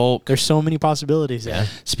Islam and Volk. There's so many possibilities there.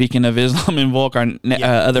 Speaking of Islam and Volk, our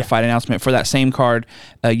other fight announcement for that same card,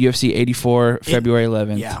 UFC 84, February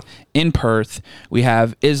 11th. Yeah. In Perth, we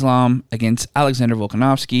have Islam against Alexander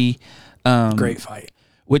Volkanovski. Great fight.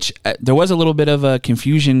 Which there was a little bit of a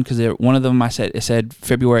confusion, because one of them it said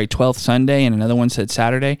February 12th Sunday, and another one said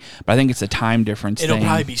Saturday. But I think it's a time difference It'll thing.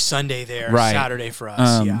 probably be Sunday there, Right. Saturday for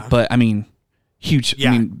us. Yeah. But I mean, huge.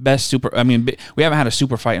 Yeah. I mean, best super. I mean, we haven't had a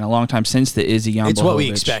super fight in a long time since the Izzy Jan It's what we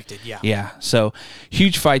Blachowicz. expected. Yeah. Yeah. So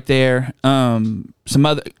huge fight there.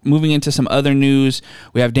 Moving into some other news,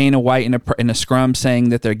 we have Dana White in a scrum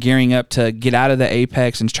saying that they're gearing up to get out of the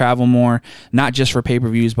Apex and travel more, not just for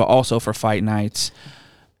pay-per-views but also for fight nights.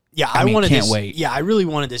 Yeah, I mean, wanted can't this. wait. Yeah, I really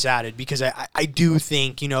wanted this added, because I do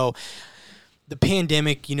think, the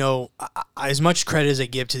pandemic, as much credit as I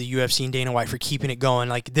give to the UFC and Dana White for keeping it going,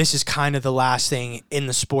 like, this is kind of the last thing in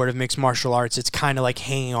the sport of mixed martial arts. It's kind of like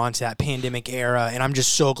hanging on to that pandemic era, and I'm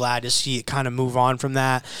just so glad to see it kind of move on from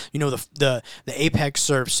that. The Apex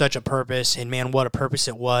served such a purpose, and man, what a purpose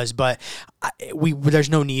it was. But there's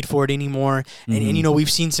no need for it anymore. And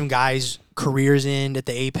we've seen some guys' careers end at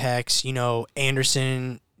the Apex.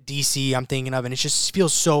 Anderson, DC, I'm thinking of, and it just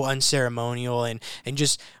feels so unceremonial and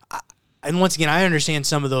just. And once again, I understand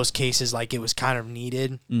some of those cases, like, it was kind of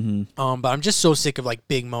needed. But I'm just so sick of, like,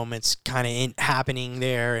 big moments kind of happening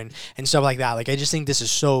there and stuff like that. Like, I just think this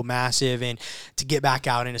is so massive, and to get back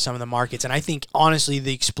out into some of the markets. And I think, honestly,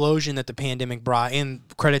 the explosion that the pandemic brought, and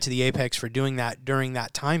credit to the Apex for doing that during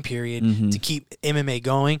that time period to keep MMA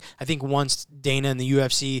going. I think once Dana and the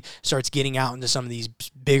UFC starts getting out into some of these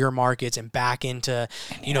bigger markets and back into,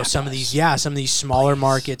 some of these smaller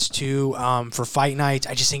markets too, for fight nights,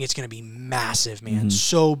 I just think it's going to be massive, man.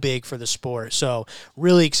 So big for the sport. So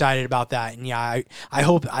really excited about that. And yeah, I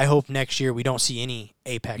hope next year we don't see any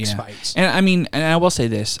Apex fights. And I mean, and I will say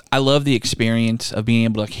this, I love the experience of being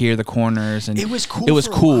able to hear the corners, and It was cool It was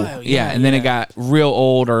for a cool. while. Yeah, Yeah, and then yeah. it got real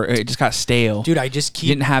old, or it just got stale. Dude, I just keep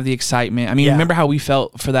Didn't have the excitement. I mean, Yeah. remember how we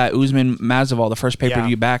felt for that Usman Masvidal, the first pay-per-view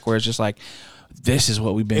Yeah. back, where it's just like, this is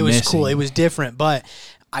what we've been it was missing. cool. It was different, but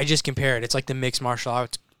I just compare it. It's like the mixed martial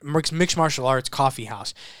arts coffee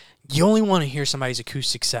house. You only want to hear somebody's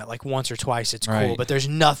acoustic set like once or twice. It's cool, Right. but there's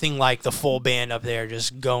nothing like the full band up there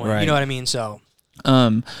just going. Right. You know what I mean? So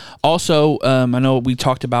Also, I know we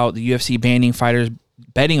talked about the UFC banning fighters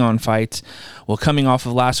betting on fights. Well, coming off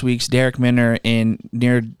of last week's Derek Minner and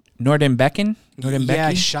Nordenbecken?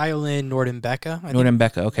 yeah, Shaolin Nordenbecka.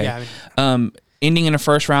 Nordenbecka, okay. Yeah, Ending in the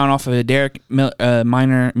first round off of a Derek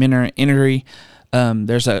Minner injury.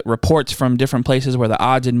 There's reports from different places where the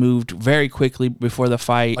odds had moved very quickly before the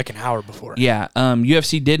fight. like an hour before. Yeah,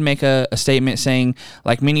 UFC did make a statement saying,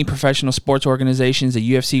 like many professional sports organizations,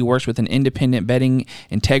 the UFC works with an independent betting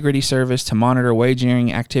integrity service to monitor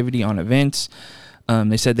wagering activity on events.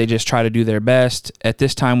 They said they just try to do their best. At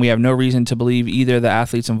this time, we have no reason to believe either the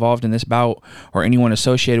athletes involved in this bout or anyone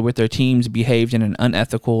associated with their teams behaved in an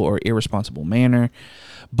unethical or irresponsible manner.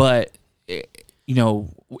 But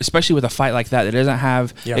especially with a fight like that doesn't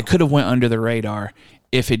have, it could have went under the radar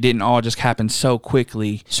if it didn't all just happen so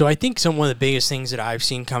quickly. So I think one of the biggest things that I've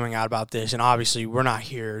seen coming out about this, and obviously we're not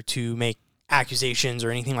here to make accusations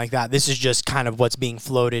or anything like that. This is just kind of what's being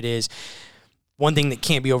floated. Is one thing that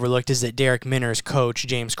can't be overlooked is that Derek Minner's coach,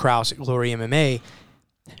 James Krause at Glory MMA,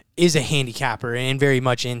 is a handicapper and very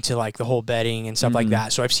much into like the whole betting and stuff like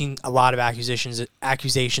that. So I've seen a lot of accusations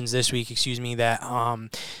this week, that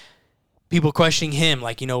people questioning him,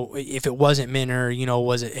 like, if it wasn't Minner,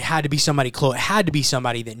 it had to be somebody close. It had to be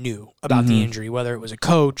somebody that knew about the injury, whether it was a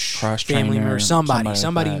coach, family member,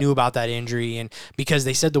 somebody knew about that injury. And because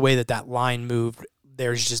they said the way that line moved,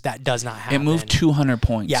 there's just, that does not happen. It moved 200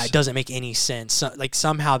 points. Yeah, it doesn't make any sense. So, like,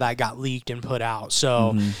 somehow that got leaked and put out.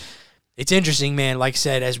 So it's interesting, man. Like I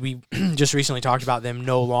said, as we just recently talked about them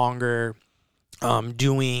no longer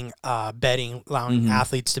doing betting, allowing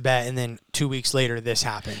athletes to bet, and then 2 weeks later this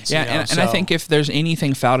happens. Yeah, and I think if there's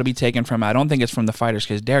anything foul to be taken from it, I don't think it's from the fighters,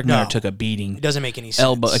 because Derek Minner took a beating. It doesn't make any sense.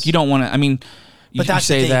 Elbow, like, you don't want to. I mean, but that's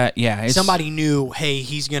say the thing. That. Yeah, somebody knew. Hey,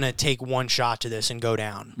 he's gonna take one shot to this and go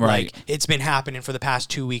down. Right. Like, it's been happening for the past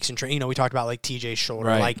 2 weeks, and we talked about like TJ's shoulder.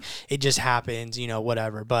 Right. Like, it just happens.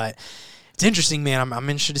 Whatever. But it's interesting, man. I'm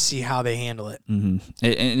interested to see how they handle it. And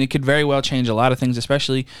it could very well change a lot of things,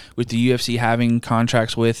 especially with the UFC having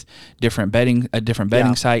contracts with a different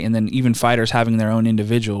betting site, and then even fighters having their own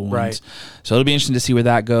individual ones. Right. So it'll be interesting to see where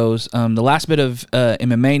that goes. The last bit of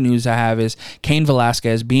MMA news I have is Cain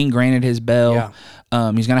Velasquez being granted his bail.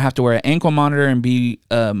 Yeah. He's going to have to wear an ankle monitor and be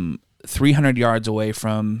 300 yards away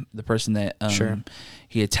from the person that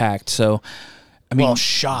he attacked. So, I mean,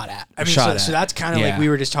 shot at. I mean, so that's kind of like we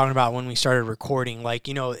were just talking about when we started recording. Like,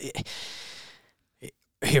 I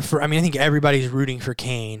think everybody's rooting for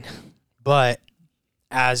Cain, but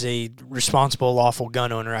as a responsible, lawful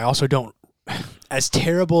gun owner, I also don't. As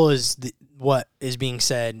terrible as what is being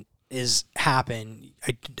said is happen,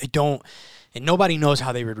 I don't. And nobody knows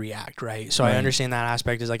how they would react, right? So I understand that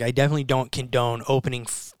aspect. Is like, I definitely don't condone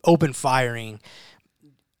open firing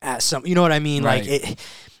at some. You know what I mean? Right. Like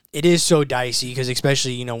it is so dicey, because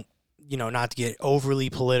especially not to get overly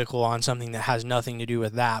political on something that has nothing to do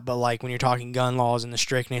with that, but like when you're talking gun laws and the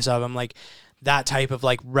strictness of them, like that type of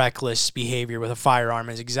like reckless behavior with a firearm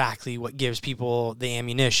is exactly what gives people the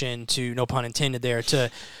ammunition to, no pun intended there,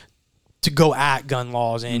 to go at gun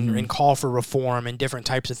laws and call for reform and different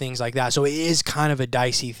types of things like that. So it is kind of a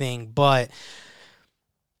dicey thing, but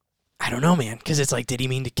I don't know, man, because it's like, did he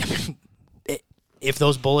mean to? If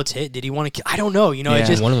those bullets hit, did he want to kill? I don't know. It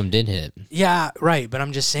just, one of them did hit. Yeah, right. But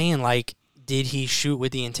I'm just saying, like, did he shoot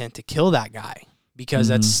with the intent to kill that guy? Because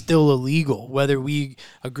that's still illegal. Whether we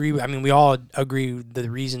agree, we all agree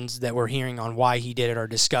the reasons that we're hearing on why he did it are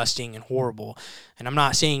disgusting and horrible. And I'm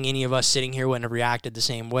not saying any of us sitting here wouldn't have reacted the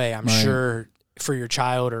same way. I'm sure for your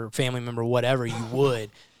child or family member, whatever, you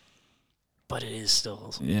would. But it is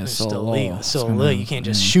still illegal. It's still illegal. You can't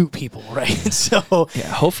just shoot people, right? So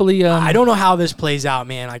hopefully, I don't know how this plays out,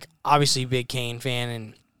 man. Like, obviously, big Cain fan,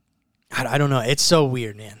 and I don't know. It's so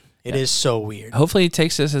weird, man. It is so weird. Hopefully, he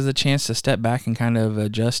takes this as a chance to step back and kind of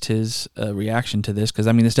adjust his reaction to this, because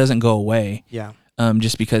this doesn't go away. Yeah.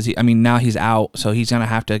 Just because now he's out, so he's gonna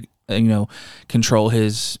have to control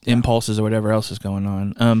his impulses or whatever else is going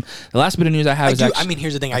on. The last bit of news I have is actually,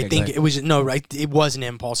 here's the thing. I think it was it was an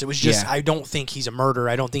impulse. It was just, I don't think he's a murderer.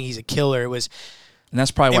 I don't think he's a killer. It was. And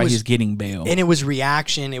that's probably why he's getting bail. And it was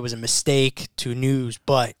reaction. It was a mistake to news,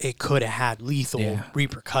 but it could have had lethal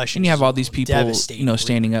repercussions. And you have all these people,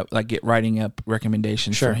 standing up, like writing up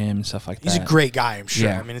recommendations for him and stuff like that. He's a great guy, I'm sure.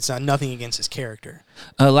 Yeah. It's not nothing against his character.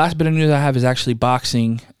 Last bit of news I have is actually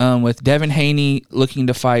boxing. With Devin Haney looking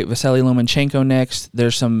to fight Vasily Lomachenko next.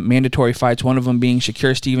 There's some mandatory fights. One of them being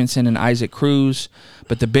Shakur Stevenson and Isaac Cruz,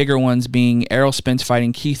 but the bigger ones being Errol Spence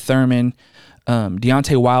fighting Keith Thurman.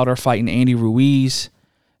 Deontay Wilder fighting Andy Ruiz.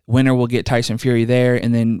 Winner will get Tyson Fury there.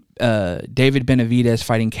 And then David Benavidez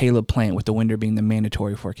fighting Caleb Plant, with the winner being the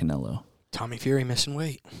mandatory for Canelo. Tommy Fury missing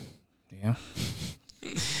weight. Yeah.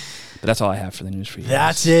 But that's all I have for the news for you.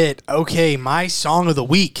 That's it. Okay, my song of the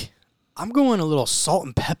week. I'm going a little Salt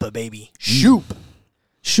and Pepper, baby. Shoot,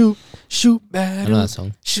 battle. I know that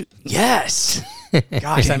song. Shoot. Yes.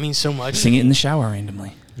 Gosh, that means so much. Sing it in the shower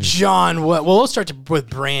randomly. John, well, let's start with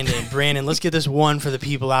Brandon. Brandon, let's get this one for the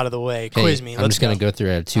people out of the way. Quiz me. I'm just going to go through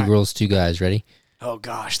it. 2 girls, 2 guys. Ready? Oh,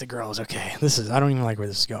 gosh, the girls. Okay. I don't even like where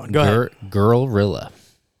this is going. Go ahead. Girlrilla.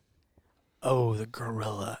 Oh, the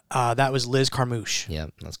gorilla. That was Liz Carmouche. Yeah,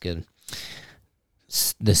 that's good.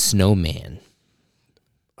 The Snowman.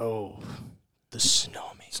 Oh, the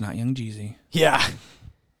Snowman. It's not Young Jeezy. Yeah.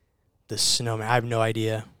 The snowman. I have no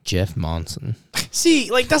idea. Jeff Monson.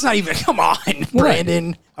 See, like, that's not even. Come on,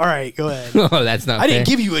 Brandon. All right, go ahead. Oh, that's not I fair. didn't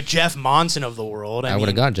give you a Jeff Monson of the world. I would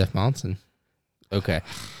have got Jeff Monson. Okay.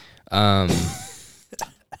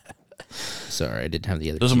 Sorry, I didn't have the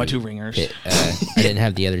other Those two. are my two ringers. I didn't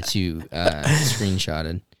have the other two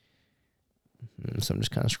screenshotted. So I'm just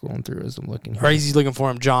kind of scrolling through as I'm looking. All right, he's looking for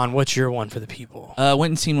him. John, what's your one for the people? Went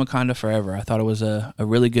and seen Wakanda Forever. I thought it was a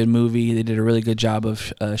really good movie. They did a really good job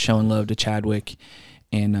of showing love to Chadwick.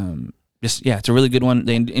 And it's a really good one.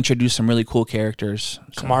 They introduced some really cool characters.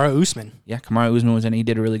 So, Kamara Usman. Yeah, Kamara Usman was in it. He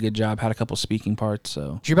did a really good job. Had a couple speaking parts.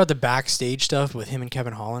 So Did you hear about the backstage stuff with him and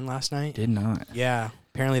Kevin Holland last night? did not. Yeah.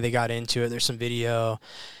 Apparently they got into it. There's some video.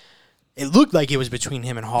 It looked like it was between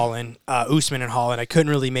him and Holland, Usman and Holland. I couldn't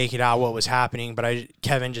really make it out what was happening, but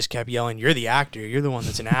Kevin just kept yelling, "You're the actor. You're the one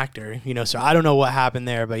that's an actor." So I don't know what happened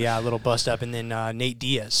there, but yeah, a little bust up. And then Nate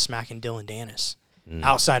Diaz smacking Dylan Dennis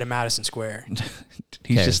outside of Madison Square.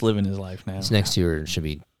 He's Okay. just living his life now. This next two should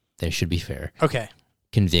be fair. Okay.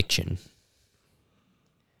 Conviction.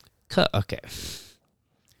 Okay.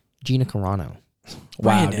 Gina Carano.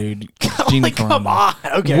 Wow, Brandon. dude. Gina Like, come Carano.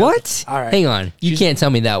 on. Okay. What? All right. Hang on. You can't tell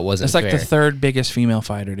me that wasn't That's like fair. the third biggest female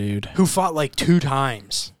fighter, dude. Who fought like 2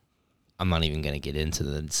 times? I'm not even going to get into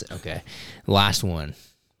this. Okay. Last one.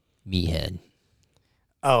 Meathead.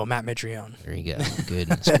 Oh, Matt Mitrione. There you go.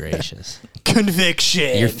 Goodness gracious.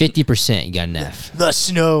 Conviction. You're 50%. You got an F. The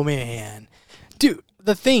Snowman. Dude,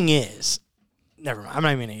 the thing is, never mind. I'm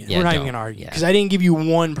not even gonna. Yeah, we're not don't. even gonna argue Yeah. because I didn't give you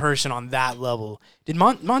one person on that level. Did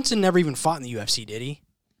Monson never even fought in the UFC? Did he?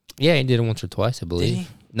 Yeah, he did it once or twice, I believe. he?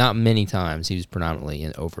 Not many times. He was predominantly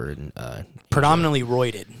Predominantly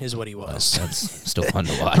roided is what he was. That's still fun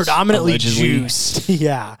to watch. Predominantly Allegedly. juiced.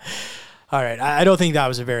 Yeah. All right. I don't think that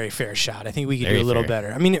was a very fair shot. I think we could Very do a little fair.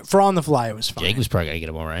 better. I mean, for on the fly, it was fine. Jake was probably going to get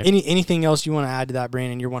him all right. Anything else you want to add to that,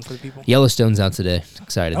 Brandon? Your one for the people? Yellowstone's out today.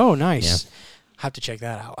 Excited. Oh, nice. Have to check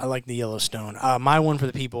that out. I like the Yellowstone. My one for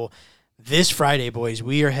the people. This Friday, boys,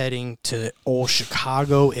 we are heading to old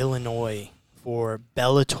Chicago, Illinois for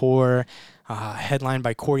Bellator, headlined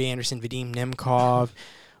by Corey Anderson, Vadim Nemkov,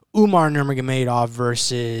 Umar Nurmagomedov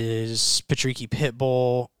versus Patricky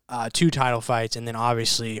Pitbull. 2 title fights, and then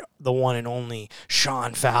obviously the one and only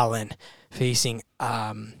Sean Fallon facing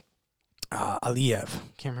Aliyev.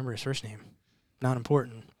 Can't remember his first name. Not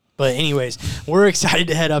important. But anyways, we're excited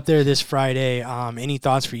to head up there this Friday. Any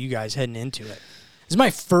thoughts for you guys heading into it? This is my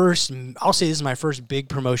first, I'll say this is my first big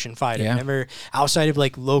promotion fight. Yeah. I've never, outside of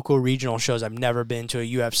like local regional shows, I've never been to a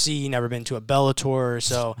UFC, never been to a Bellator.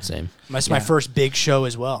 So Same. it's my first big show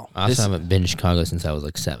as well. I also haven't been to Chicago since I was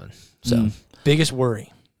like 7. So, Biggest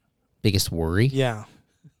worry. biggest worry? Yeah.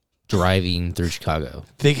 Driving through Chicago.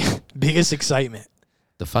 Biggest excitement.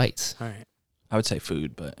 The fights. All right. I would say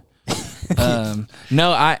food, but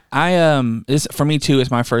no, I this for me too is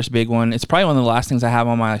my first big one. It's probably one of the last things I have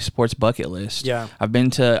on my sports bucket list. Yeah. I've been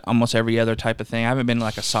to almost every other type of thing. I haven't been to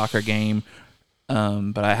like a soccer game,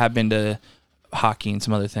 but I have been to hockey and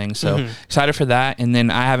some other things. So excited for that. And then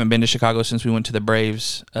I haven't been to Chicago since we went to the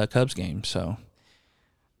Braves Cubs game. So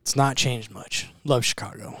It's not changed much. Love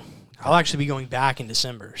Chicago. I'll actually be going back in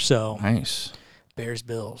December. So nice. Bears,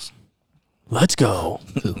 Bills. Let's go.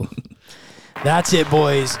 That's it,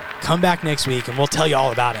 boys. Come back next week and we'll tell you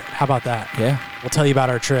all about it. How about that? Yeah. We'll tell you about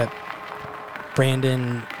our trip.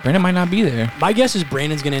 Brandon Brandon might not be there. My guess is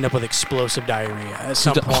Brandon's going to end up with explosive diarrhea at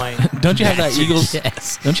some point. Don't you have that Eagles?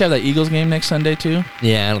 Yes. Don't you have that Eagles game next Sunday too?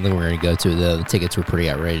 Yeah, I don't think we're going to go to it, though. The tickets were pretty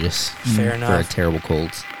outrageous. Fair For a enough. terrible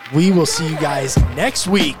Colts. We will see you guys next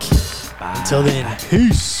week. Until then,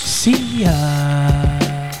 peace. See ya.